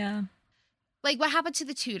 Yeah. Like, what happened to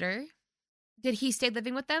the tutor? Did he stay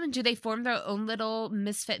living with them? Do they form their own little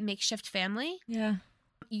misfit makeshift family? Yeah.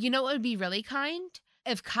 You know what would be really kind?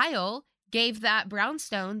 If Kyle gave that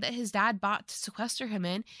brownstone that his dad bought to sequester him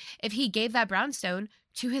in, if he gave that brownstone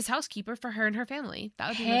to his housekeeper for her and her family. That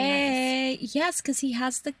would be really nice. Yes, because he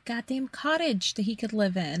has the goddamn cottage that he could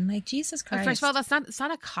live in. Like, Jesus Christ. First of all, it's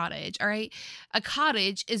not a cottage, all right? A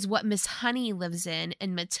cottage is what Miss Honey lives in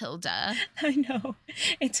Matilda. I know.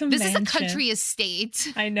 It's a mansion. This is a country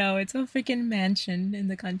estate. I know. It's a freaking mansion in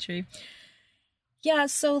the country. Yeah,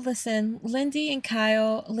 so listen, Lindy and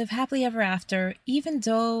Kyle live happily ever after, even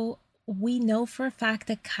though we know for a fact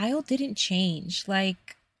that Kyle didn't change.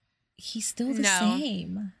 Like, he's still the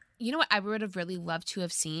same. you know what I would have really loved to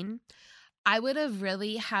have seen? I would have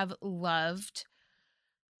really have loved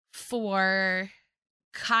for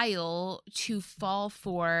Kyle to fall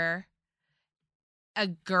for a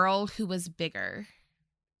girl who was bigger.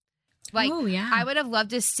 Like, oh, yeah. I would have loved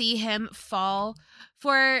to see him fall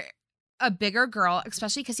for a bigger girl,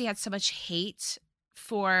 especially because he had so much hate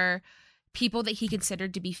for people that he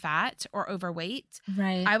considered to be fat or overweight.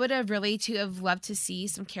 Right. I would have really have loved to see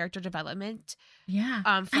some character development.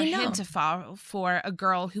 Yeah. For him to fall for a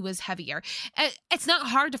girl who was heavier. It's not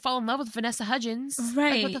hard to fall in love with Vanessa Hudgens.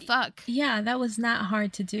 Right. Like, what the fuck? Yeah, that was not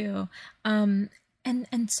hard to do. And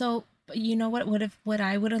so, you know what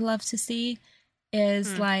I would have loved to see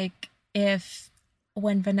is like if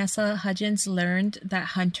when Vanessa Hudgens learned that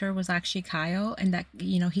Hunter was actually Kyle and that,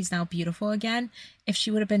 you know, he's now beautiful again, if she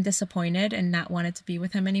would have been disappointed and not wanted to be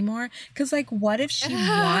with him anymore. Because, like, what if she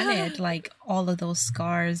wanted, like, all of those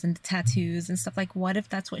scars and the tattoos and stuff? Like, what if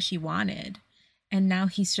that's what she wanted? And now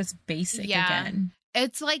he's just basic again.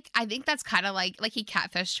 It's like, I think that's kind of like he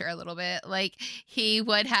catfished her a little bit. Like, he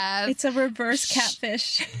would have... It's a reverse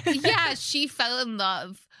catfish. Yeah, she fell in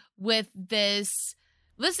love with this...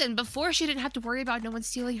 Listen, before she didn't have to worry about no one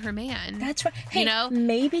stealing her man. That's right. Hey, you know?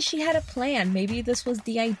 Maybe she had a plan. Maybe this was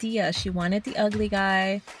the idea. She wanted the ugly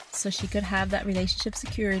guy so she could have that relationship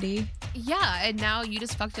security. Yeah, and now you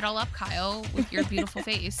just fucked it all up, Kyle, with your beautiful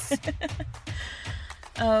face.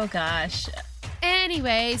 Oh, gosh.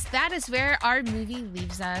 Anyways, that is where our movie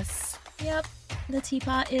leaves us. Yep. The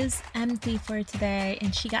teapot is empty for today,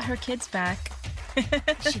 and she got her kids back.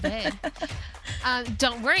 She did.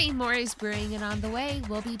 Don't worry, more is brewing and on the way.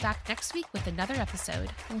 We'll be back next week with another episode.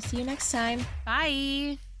 We'll see you next time.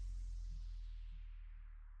 Bye.